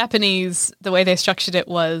 And Japanese, the way they structured it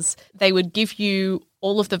was they would give you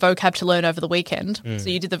all of the vocab to learn over the weekend. So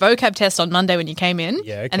you did the vocab test on Monday when you came in,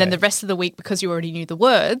 and then the rest of the week, because you already knew the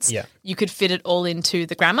words, you could fit it all into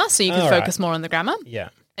the grammar, so you could focus more on the grammar. Yeah.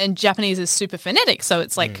 And Japanese is super phonetic, so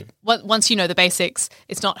it's like once you know the basics,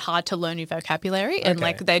 it's not hard to learn your vocabulary, and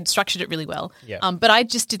like they'd structured it really well. Yeah. But I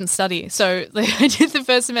just didn't study, so I did the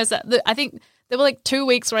first semester. I think there were like 2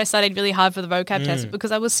 weeks where I studied really hard for the vocab test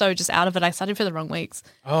because I was so just out of it. I studied for the wrong weeks.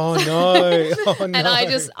 Oh no! Oh no! And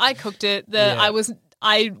I cooked it.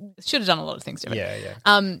 I should have done a lot of things different.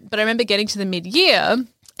 Yeah. But I remember getting to the mid-year,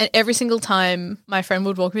 and every single time my friend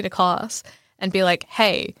would walk me to class and be like,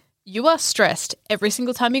 "Hey, you are stressed every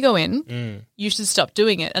single time you go in. You should stop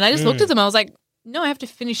doing it." And I just looked at them. I was like, "No, I have to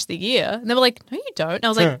finish the year." And they were like, "No, you don't." And I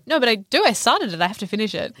was like, "No, but I do. I started it. I have to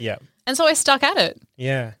finish it." Yeah. And so I stuck at it.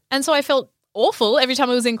 Yeah. And so I felt awful every time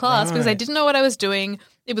I was in class because I didn't know what I was doing.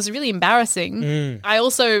 It was really embarrassing. I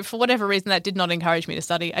also, for whatever reason, that did not encourage me to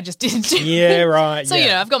study. I just didn't do it. Yeah, right. So,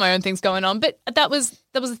 I've got my own things going on. But that was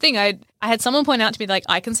the thing. I had someone point out to me, like,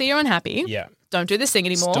 I can see you're unhappy. Yeah. Don't do this thing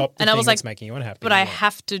anymore. Stop the and I was thing like, that's making you unhappy. but I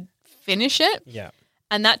have to finish it. Yeah.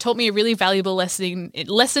 And that taught me a really valuable lesson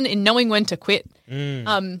in knowing when to quit.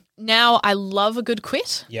 Now I love a good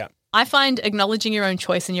quit. Yeah. I find acknowledging your own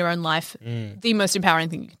choice in your own life the most empowering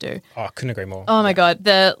thing you can do. Oh, I couldn't agree more. Oh my God.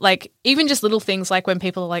 Even just little things like when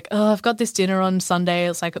people are like, "Oh, I've got this dinner on Sunday.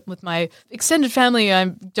 It's like with my extended family I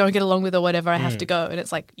don't get along with or whatever. I have to go." And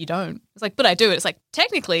it's like, you don't. It's like, but I do. It's like,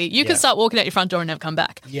 technically you can start walking out your front door and never come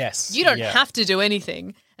back. Yes. You don't have to do anything.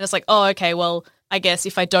 And it's like, oh, okay, well, I guess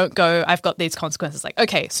if I don't go, I've got these consequences. Like,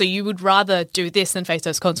 okay, so you would rather do this than face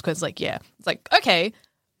those consequences? Like, yeah. It's like, okay,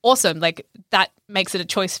 awesome. Like, that makes it a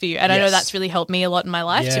choice for you. And I know that's really helped me a lot in my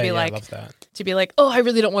life to be like, I love that. To be like, oh, I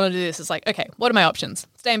really don't want to do this. It's like, okay, what are my options?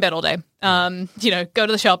 Stay in bed all day. Go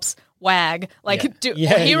to the shops, wag. Like,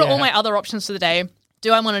 here are all my other options for the day.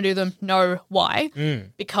 Do I want to do them? No. Why?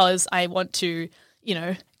 Because I want to,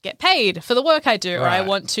 get paid for the work I do, or I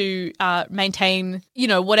want to maintain,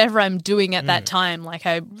 whatever I'm doing at that time. Like,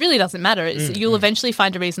 it really doesn't matter. You'll eventually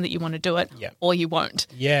find a reason that you want to do it, or you won't.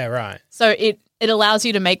 Yeah, right. So it allows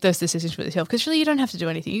you to make those decisions for yourself, because really you don't have to do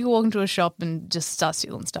anything. You can walk into a shop and just start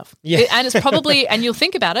stealing stuff. Yeah. And it's probably, and you'll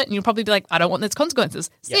think about it and you'll probably be like, I don't want those consequences.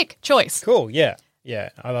 Sick choice. Cool. Yeah. Yeah,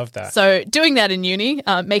 I love that. So doing that in uni,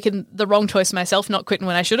 making the wrong choice myself, not quitting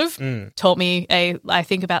when I should have, taught me I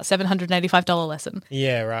think about $785 lesson.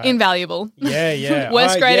 Yeah, right. Invaluable. Yeah.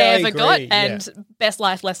 Worst grade I ever got and best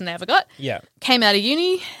life lesson I ever got. Yeah. Came out of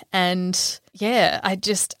uni and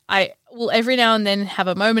I will every now and then have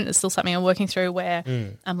a moment. It's still something I'm working through where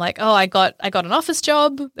I'm like, oh, I got an office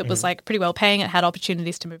job that was like pretty well paying. It had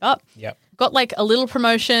opportunities to move up. Yep. Got like a little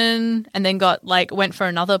promotion and then went for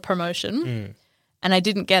another promotion. And I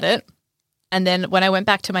didn't get it. And then when I went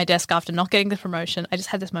back to my desk after not getting the promotion, I just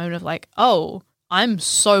had this moment of like, oh, I'm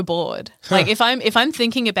so bored. Like if I'm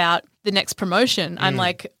thinking about the next promotion, I'm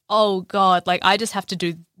like, oh God, like I just have to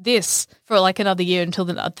do this for like another year until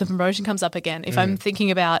the promotion comes up again. If I'm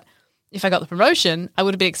thinking about if I got the promotion, I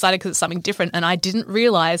would have been excited because it's something different. And I didn't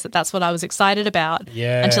realize that that's what I was excited about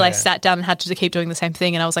until I sat down and had to keep doing the same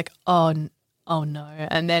thing. And I was like, oh no.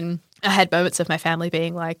 And then I had moments of my family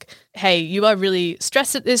being like, hey, you are really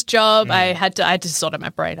stressed at this job. I had to sort out my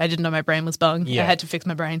brain. I didn't know my brain was bung. I had to fix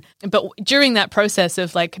my brain. But during that process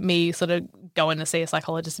of like me sort of going to see a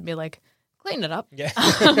psychologist and be like, clean it up. Yeah.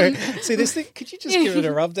 See this thing? Could you just give it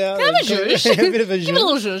a rub down? Have a zhuzh. A bit of a zhuzh. Give it a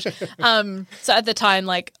little zhuzh. So at the time,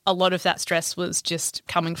 like a lot of that stress was just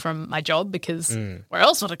coming from my job because where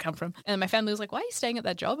else would it come from? And my family was like, why are you staying at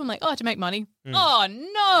that job? I'm like, oh, to make money. Oh,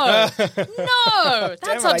 no,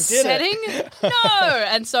 that's upsetting. No.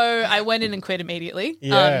 And so I went in and quit immediately.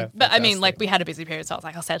 Yeah, but I mean, like we had a busy period, so I was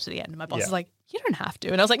like, I'll stay to the end. And my boss was like, you don't have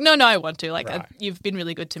to. And I was like, no, I want to. Like, you've been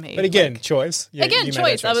really good to me. But again, like, choice. Yeah, again,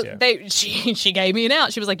 choice. She gave me an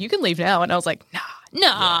out. She was like, you can leave now. And I was like,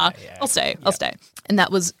 nah, I'll stay. I'll stay. And that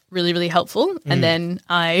was really, really helpful. And then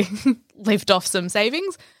I lived off some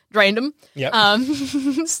savings, drained them,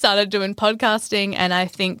 started doing podcasting. And I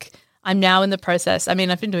think I'm now in the process. I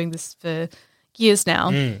mean, I've been doing this for years now,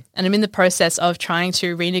 and I'm in the process of trying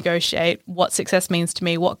to renegotiate what success means to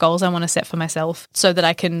me, what goals I want to set for myself so that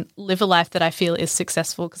I can live a life that I feel is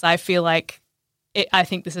successful, because I feel like I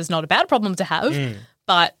think this is not a bad problem to have,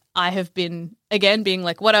 but I have been, again, being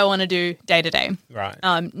like what I want to do day to day. Right.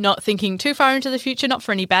 Not thinking too far into the future, not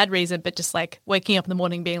for any bad reason, but just like waking up in the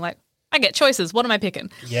morning being like, I get choices. What am I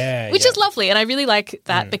picking? Yeah. Which is lovely. And I really like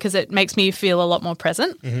that because it makes me feel a lot more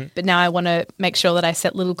present. But now I want to make sure that I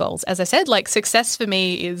set little goals. As I said, like success for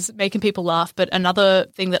me is making people laugh. But another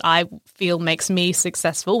thing that I feel makes me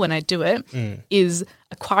successful when I do it is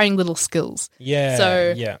acquiring little skills. Yeah.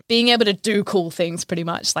 So being able to do cool things pretty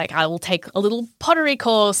much. Like I will take a little pottery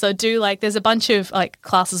course or do like there's a bunch of like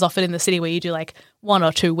classes offered in the city where you do like 1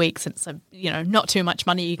 or 2 weeks and so not too much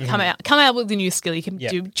money. You come out with a new skill. You can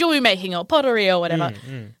do jewelry making or pottery or whatever.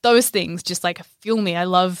 Those things just like fuel me. I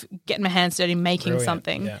love getting my hands dirty, making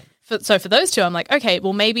something. Yeah. So for those two, I'm like, okay,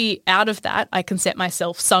 well maybe out of that I can set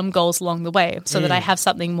myself some goals along the way so that I have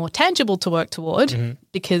something more tangible to work toward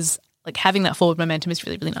because like having that forward momentum is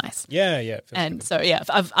really, really nice. Yeah. And good. so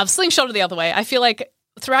I've slingshotted the other way. I feel like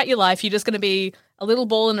throughout your life you're just going to be a little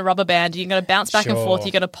ball in a rubber band. You're going to bounce back and forth.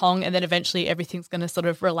 You're going to pong, and then eventually everything's going to sort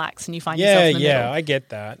of relax, and you find yourself in the middle. Yeah, I get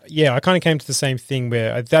that. Yeah, I kind of came to the same thing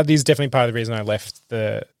where that is definitely part of the reason I left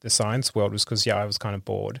the science world was because I was kind of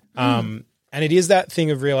bored. And it is that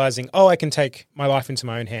thing of realizing, I can take my life into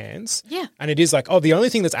my own hands. Yeah. And it is like, the only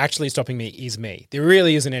thing that's actually stopping me is me. There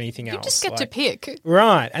really isn't anything else. You just get to pick.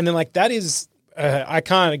 Right. And then like that is, I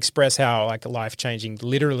can't express how like life-changing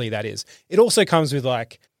literally that is. It also comes with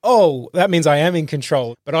like, that means I am in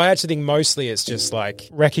control. But I actually think mostly it's just like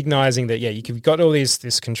recognizing that, you've got all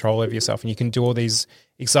this control over yourself and you can do all these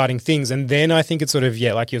exciting things. And then I think it's sort of,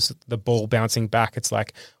 like the ball bouncing back. It's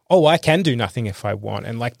like, I can do nothing if I want.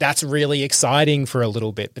 And like that's really exciting for a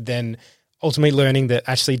little bit. But then ultimately learning that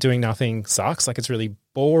actually doing nothing sucks. Like it's really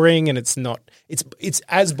boring and it's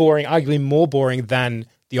as boring, arguably more boring than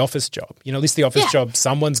the office job. At least the office job,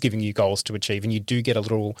 someone's giving you goals to achieve and you do get a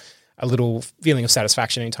little feeling of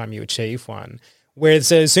satisfaction anytime you achieve one.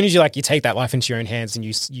 Whereas as soon as you take that life into your own hands and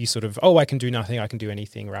you sort of, I can do nothing, I can do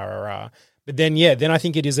anything, rah, rah, rah. But then, then I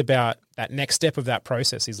think it is about that next step of that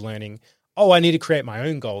process is learning, I need to create my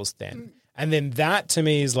own goals then. And then that to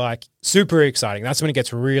me is like super exciting. That's when it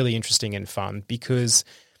gets really interesting and fun because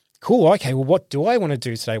cool, okay, well, what do I want to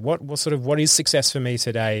do today? What is success for me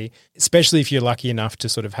today? Especially if you're lucky enough to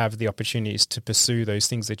sort of have the opportunities to pursue those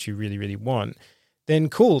things that you really, really want. Then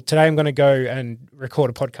cool, today I'm going to go and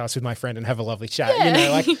record a podcast with my friend and have a lovely chat,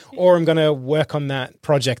 or I'm going to work on that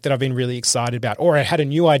project that I've been really excited about, or I had a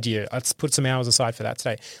new idea. Let's put some hours aside for that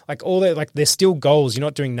today. Like all that, like there's still goals. You're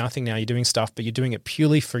not doing nothing now. You're doing stuff, but you're doing it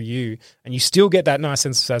purely for you. And you still get that nice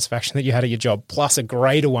sense of satisfaction that you had at your job, plus a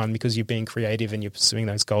greater one because you're being creative and you're pursuing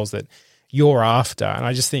those goals that you're after. And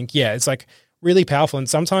I just think, it's like really powerful. And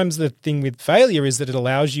sometimes the thing with failure is that it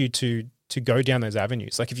allows you to go down those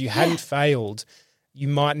avenues. Like if you hadn't failed, you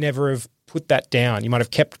might never have put that down. You might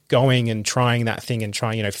have kept going and trying that thing and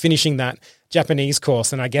finishing that Japanese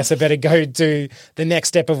course. And I guess I better go do the next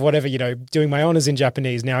step of whatever, doing my honors in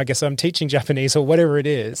Japanese. Now I guess I'm teaching Japanese or whatever it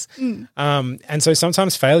is. And so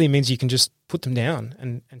sometimes failure means you can just put them down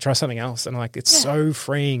and try something else. And it's so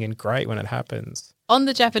freeing and great when it happens. On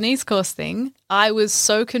the Japanese course thing, I was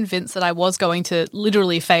so convinced that I was going to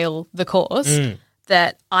literally fail the course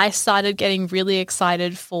that I started getting really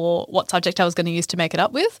excited for what subject I was going to use to make it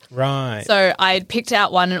up with. Right. So I picked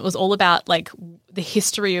out one and it was all about the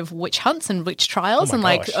history of witch hunts and witch trials and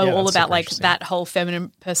all about that whole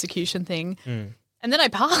feminine persecution thing. And then I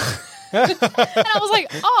passed. And I was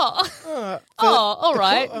like, all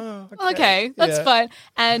right. Okay, that's fine.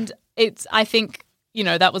 And I think,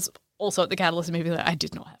 that was also at the catalyst of me being like, I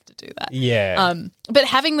did not have to do that. Yeah. But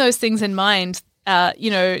having those things in mind,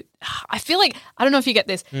 I feel like, I don't know if you get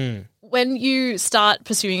this, when you start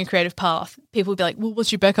pursuing a creative path, people will be like, well,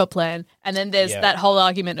 what's your backup plan? And then there's that whole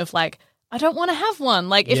argument of like, I don't want to have one.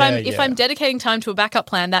 Like if I'm dedicating time to a backup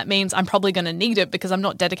plan, that means I'm probably going to need it because I'm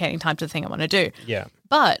not dedicating time to the thing I want to do. Yeah.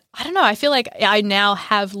 But I don't know. I feel like I now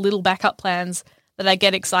have little backup plans that I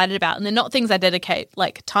get excited about. And they're not things I dedicate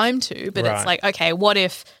time to, but it's like, okay, what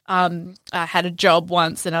if I had a job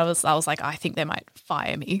once and I was like, I think they might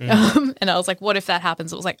fire me. And I was like, what if that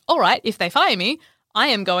happens? It was like, all right, if they fire me, I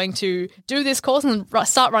am going to do this course and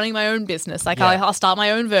start running my own business. I'll start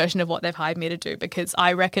my own version of what they've hired me to do because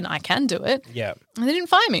I reckon I can do it. Yeah. And they didn't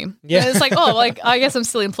fire me. Yeah. And it's like, I guess I'm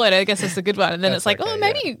still employed. I guess that's a good one. And then it's like,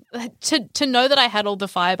 maybe to know that I had all the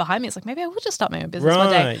fire behind me, it's like, maybe I will just start my own business one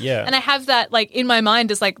day. Yeah. And I have that in my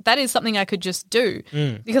mind is that is something I could just do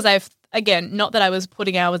because again, not that I was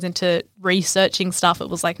putting hours into researching stuff. It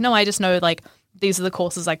was like, no, I just know these are the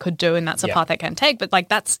courses I could do and that's a path I can take. But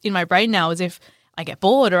that's in my brain now as if I get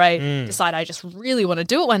bored or I decide I just really want to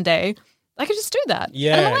do it one day, I could just do that.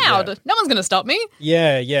 Yeah. And I'm allowed. Yeah. No one's going to stop me.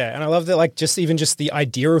 Yeah, yeah. And I love that just the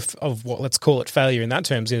idea of what, let's call it failure in that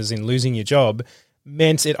terms is in losing your job,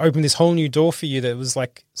 meant it opened this whole new door for you that was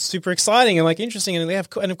like super exciting and like interesting. And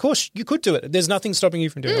of course you could do it. There's nothing stopping you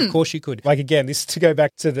from doing it. Of course you could. Like, again, this is to go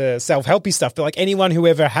back to the self-helpy stuff, but like anyone who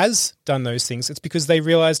ever has done those things, it's because they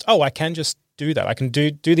realized, oh, I can just do that. I can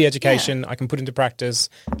do the education, I can put into practice,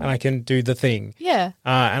 and I can do the thing. Yeah.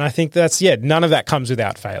 And I think that's, none of that comes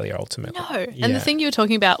without failure ultimately. No. And the thing you were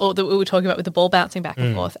talking about, or that we were talking about with the ball bouncing back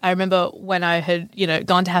and forth, I remember when I had,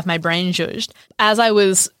 gone to have my brain zhuzhed, as I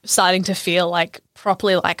was starting to feel like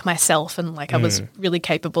properly like myself and like I was really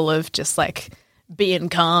capable of just like being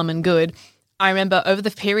calm and good. I remember over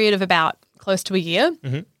the period of about close to a year,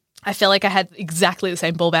 I felt like I had exactly the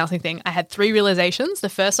same ball bouncing thing. I had 3 realizations. The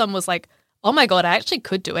first one was like, oh my God, I actually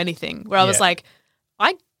could do anything. Where I was like,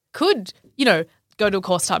 I could, go to a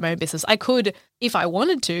course, start my own business. I could, if I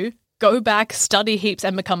wanted to, go back, study heaps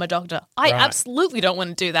and become a doctor. I absolutely don't want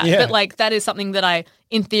to do that. But like that is something that I,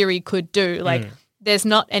 in theory, could do. Like there's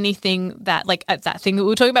not anything that, like that thing that we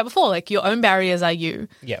were talking about before, like your own barriers are you.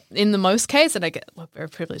 Yeah. In the most case, and I get we're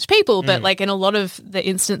privileged people, but like in a lot of the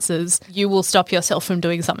instances, you will stop yourself from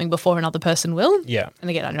doing something before another person will. Yeah.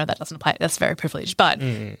 And again, I know that doesn't apply. That's very privileged, but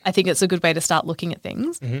I think it's a good way to start looking at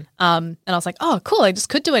things. And I was like, oh, cool, I just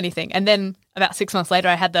could do anything. And then about 6 months later,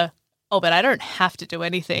 I had but I don't have to do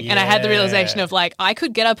anything. And I had the realization of like, I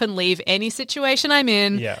could get up and leave any situation I'm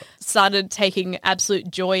in. Yeah. Started taking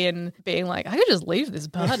absolute joy in being like, I could just leave this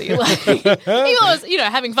party. Like, even I was,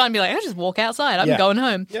 having fun, be like, I could just walk outside. I'm going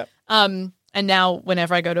home. Yep. And now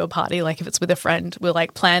whenever I go to a party, like if it's with a friend, we'll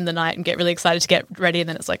like plan the night and get really excited to get ready. And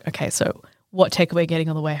then it's like, okay, so what takeaway getting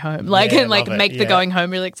on the way home? Like, and like make the going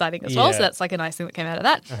home really exciting as well. So that's like a nice thing that came out of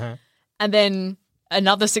that. And then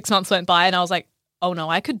another 6 months went by and I was like, oh no,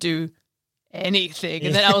 I could do anything.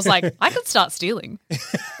 And then I was like, I could start stealing.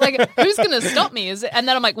 Like, who's going to stop me? And then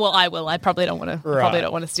I'm like, well, I will. I probably don't want to. Probably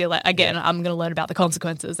don't want to steal it. Again, I'm going to learn about the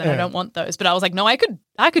consequences, and I don't want those. But I was like, no, I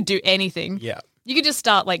could do anything. Yeah. You could just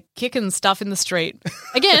start like kicking stuff in the street.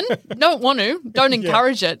 Again, don't want to. Don't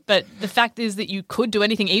encourage it. But the fact is that you could do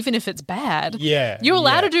anything, even if it's bad. Yeah. You're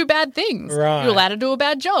allowed to do bad things. Right. You're allowed to do a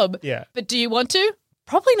bad job. Yeah. But do you want to?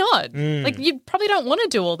 Probably not. Like you probably don't want to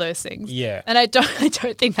do all those things. Yeah. And I don't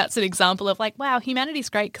think that's an example of like, wow, humanity's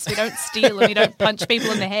great because we don't steal and we don't punch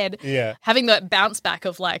people in the head. Yeah. Having that bounce back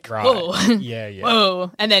of like, whoa. Yeah.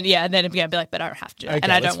 Whoa. And then again be like, but I don't have to. Okay,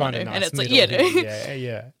 and I don't want to. Nice and it's like,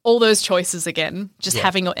 yeah. All those choices again, just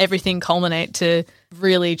having everything culminate to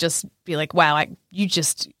really just be like, wow, you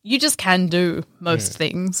just can do most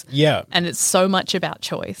things. Yeah. And it's so much about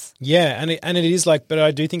choice. Yeah. And it is like, but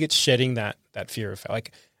I do think it's shedding that fear of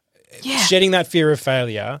shedding that fear of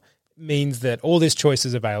failure means that all this choice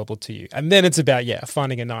is available to you. And then it's about,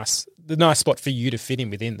 finding the nice spot for you to fit in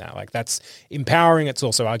within that. Like that's empowering. It's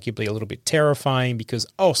also arguably a little bit terrifying because,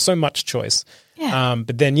 so much choice. Yeah.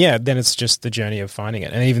 But then it's just the journey of finding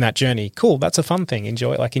it. And even that journey, cool, that's a fun thing.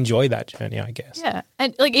 Enjoy that journey, I guess. Yeah.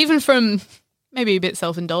 And like even from maybe a bit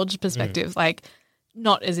self-indulged perspective, like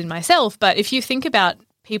not as in myself, but if you think about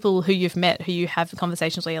people who you've met, who you have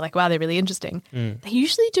conversations where you're like, wow, they're really interesting. They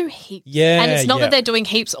usually do heaps. Yeah. And it's not that they're doing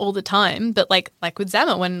heaps all the time, but like with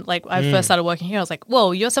Zama, when like I first started working here, I was like,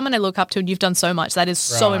 whoa, you're someone I look up to and you've done so much. That is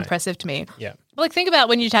so impressive to me. Yeah. But like think about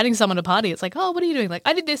when you're chatting to someone at a party, it's like, oh, what are you doing? Like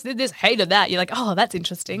I did this, hated that. You're like, oh, that's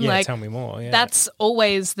interesting. Yeah, like, tell me more. Yeah. That's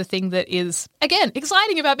always the thing that is, again,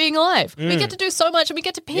 exciting about being alive. We get to do so much and we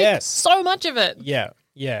get to pick so much of it. Yeah.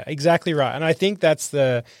 Yeah, exactly right. And I think that's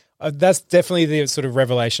definitely the sort of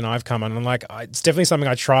revelation I've come on. And like, it's definitely something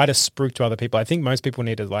I try to spruik to other people. I think most people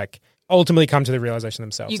need to like ultimately come to the realization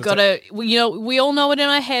themselves. You got to, we all know it in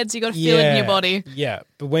our heads. You got to feel it in your body. Yeah.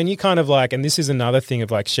 But when you kind of like, and this is another thing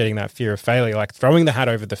of like shedding that fear of failure, like throwing the hat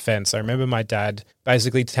over the fence. I remember my dad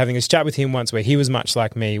basically having this chat with him once where he was much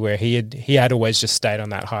like me, where he had always just stayed on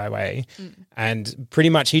that highway and pretty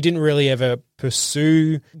much he didn't really ever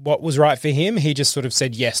pursue what was right for him. He just sort of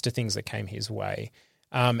said yes to things that came his way.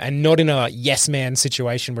 And not in a yes man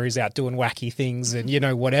situation where he's out doing wacky things and,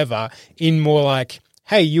 whatever, in more like,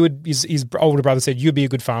 hey, his older brother said, you'd be a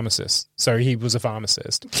good pharmacist. So he was a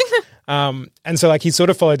pharmacist. And so like he sort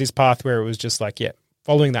of followed this path where it was just like,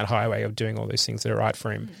 following that highway of doing all those things that are right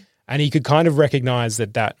for him. And he could kind of recognize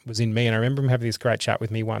that was in me. And I remember him having this great chat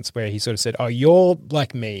with me once where he sort of said, oh, you're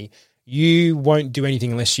like me. You won't do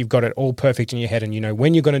anything unless you've got it all perfect in your head. And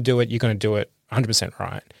when you're going to do it, you're going to do it 100%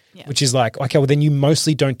 right. Yeah. Which is like, okay, well then you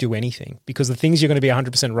mostly don't do anything because the things you're going to be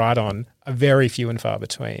 100% right on are very few and far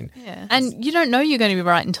between. Yeah. And you don't know you're going to be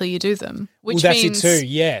right until you do them, which that's means it too,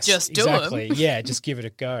 yes. Just do exactly. them. Yeah, just give it a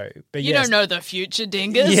go. But you don't know the future,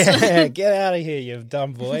 dingus. Yeah, get out of here, you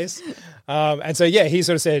dumb boys. And so, he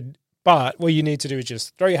sort of said, But what you need to do is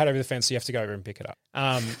just throw your hat over the fence, so you have to go over and pick it up.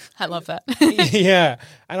 I love that. Yeah.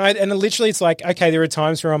 And literally it's like, okay, there are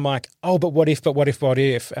times where I'm like, oh, but what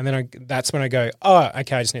if? And then that's when I go, oh,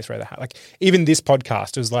 okay, I just need to throw the hat. Like even this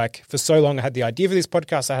podcast was like, for so long I had the idea for this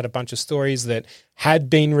podcast. I had a bunch of stories that had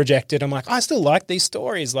been rejected. I'm like, I still like these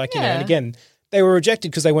stories. Like, you know, and again, they were rejected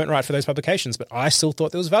because they weren't right for those publications, but I still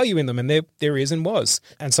thought there was value in them, and there is and was.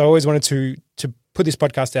 And so I always wanted to put this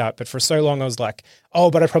podcast out, but for so long I was like,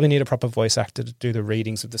 oh, but I probably need a proper voice actor to do the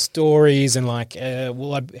readings of the stories, and like,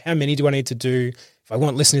 how many do I need to do? If I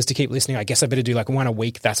want listeners to keep listening, I guess I better do like one a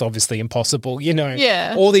week. That's obviously impossible, you know?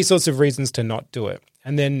 Yeah. All these sorts of reasons to not do it.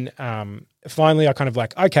 And then finally I kind of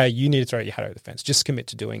like, okay, you need to throw your hat over the fence. Just commit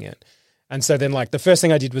to doing it. And so then like the first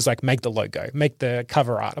thing I did was like make the logo, make the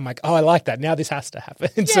cover art. I'm like, oh, I like that. Now this has to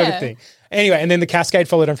happen sort of thing. Anyway, and then the cascade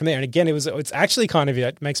followed on from there. And again, it's actually kind of,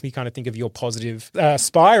 it makes me kind of think of your positive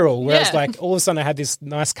spiral, where it's like all of a sudden I had this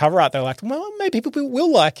nice cover art. They're like, well, maybe people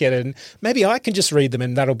will like it, and maybe I can just read them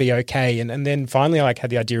and that'll be okay. And then finally I like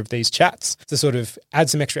had the idea of these chats to sort of add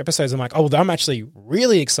some extra episodes. I'm like, oh, well, I'm actually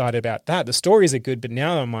really excited about that. The stories are good, but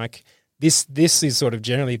now I'm like, This is sort of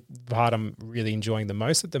generally the part I'm really enjoying the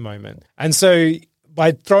most at the moment. And so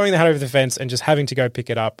by throwing the hat over the fence and just having to go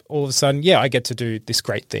pick it up, all of a sudden, I get to do this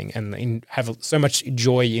great thing and have so much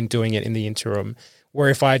joy in doing it in the interim. Where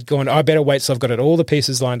if I had gone, I better wait till I've got all the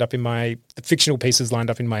pieces lined up the fictional pieces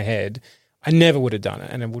lined up in my head, I never would have done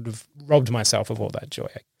it, and it would have robbed myself of all that joy.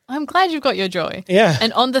 I'm glad you've got your joy. Yeah.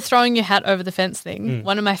 And on the throwing your hat over the fence thing,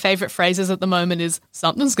 one of my favorite phrases at the moment is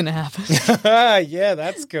something's going to happen. Yeah,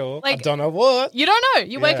 that's cool. Like, I don't know what. You don't know.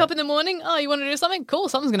 You wake up in the morning, oh, you want to do something? Cool,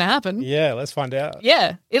 something's going to happen. Yeah, let's find out.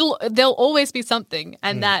 Yeah, there'll always be something.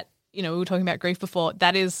 And that, you know, we were talking about grief before.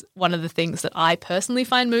 That is one of the things that I personally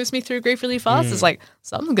find moves me through grief really fast. Is like,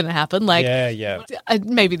 something's going to happen. Like,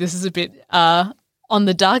 maybe this is a bit on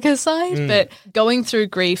the darker side, but going through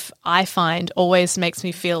grief, I find always makes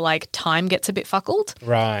me feel like time gets a bit fuckled.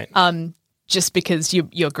 Right. Just because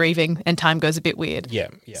you're grieving and time goes a bit weird. Yeah.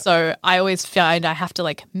 So I always find I have to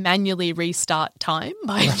like manually restart time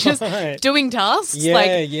by just doing tasks.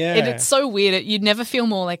 It's so weird. You'd never feel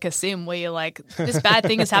more like a sim where you're like, this bad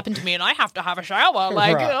thing has happened to me and I have to have a shower.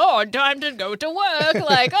 Like, time to go to work.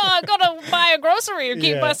 Like, I've got to buy a grocery or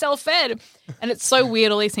keep myself fed. And it's so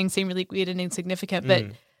weird. All these things seem really weird and insignificant, but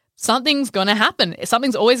something's going to happen.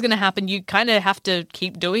 Something's always going to happen. You kind of have to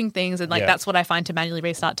keep doing things. And like, that's what I find to manually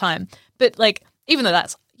restart time. But like, even though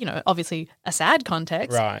that's, you know, obviously a sad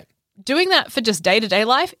context, right? Doing that for just day-to-day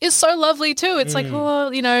life is so lovely too. It's like,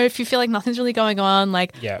 oh, you know, if you feel like nothing's really going on,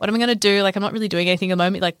 like, what am I going to do? Like, I'm not really doing anything at the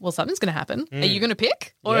moment. Like, well, something's going to happen. Are you going to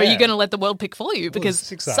pick? Or are you going to let the world pick for you?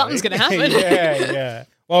 Because something's going to happen. Yeah.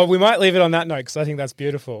 Well, we might leave it on that note because I think that's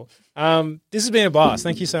beautiful. This has been a blast.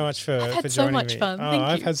 Thank you so much for joining me. I've had so much fun. Thank you.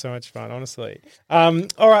 I've had so much fun, honestly. All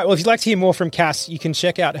right. Well, if you'd like to hear more from Cass, you can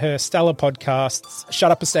check out her stellar podcasts,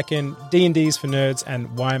 Shut Up a Second, D&D's for Nerds,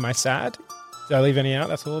 and Why Am I Sad? Did I leave any out?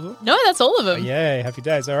 That's all of them? No, that's all of them. Yay. Happy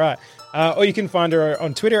days. All right. Or you can find her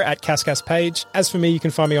on Twitter at CassCassPage. As for me, you can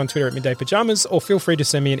find me on Twitter at Midday Pajamas, or feel free to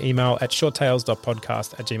send me an email at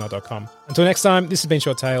shorttales.podcast@gmail.com. Until next time, this has been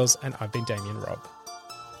Short Tales, and I've been Damien Robb.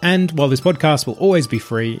 And while this podcast will always be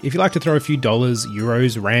free, if you'd like to throw a few dollars,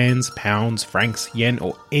 euros, rands, pounds, francs, yen,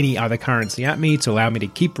 or any other currency at me to allow me to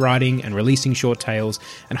keep writing and releasing short tales,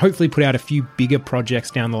 and hopefully put out a few bigger projects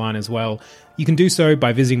down the line as well, you can do so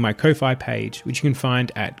by visiting my Ko-Fi page, which you can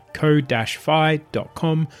find at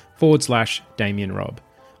ko-fi.com/Damien Robb.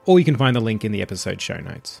 Or you can find the link in the episode show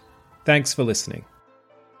notes. Thanks for listening.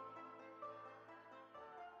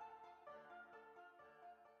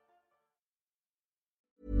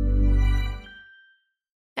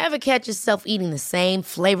 Ever catch yourself eating the same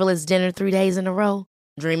flavorless dinner 3 days in a row?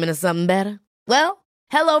 Dreaming of something better? Well,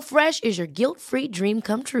 HelloFresh is your guilt-free dream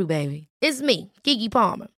come true, baby. It's me, Keke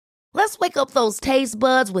Palmer. Let's wake up those taste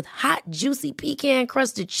buds with hot, juicy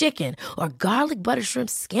pecan-crusted chicken or garlic butter shrimp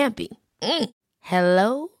scampi.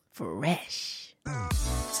 Hello Fresh.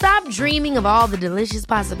 Stop dreaming of all the delicious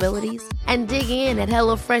possibilities and dig in at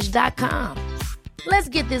HelloFresh.com. Let's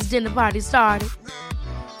get this dinner party started.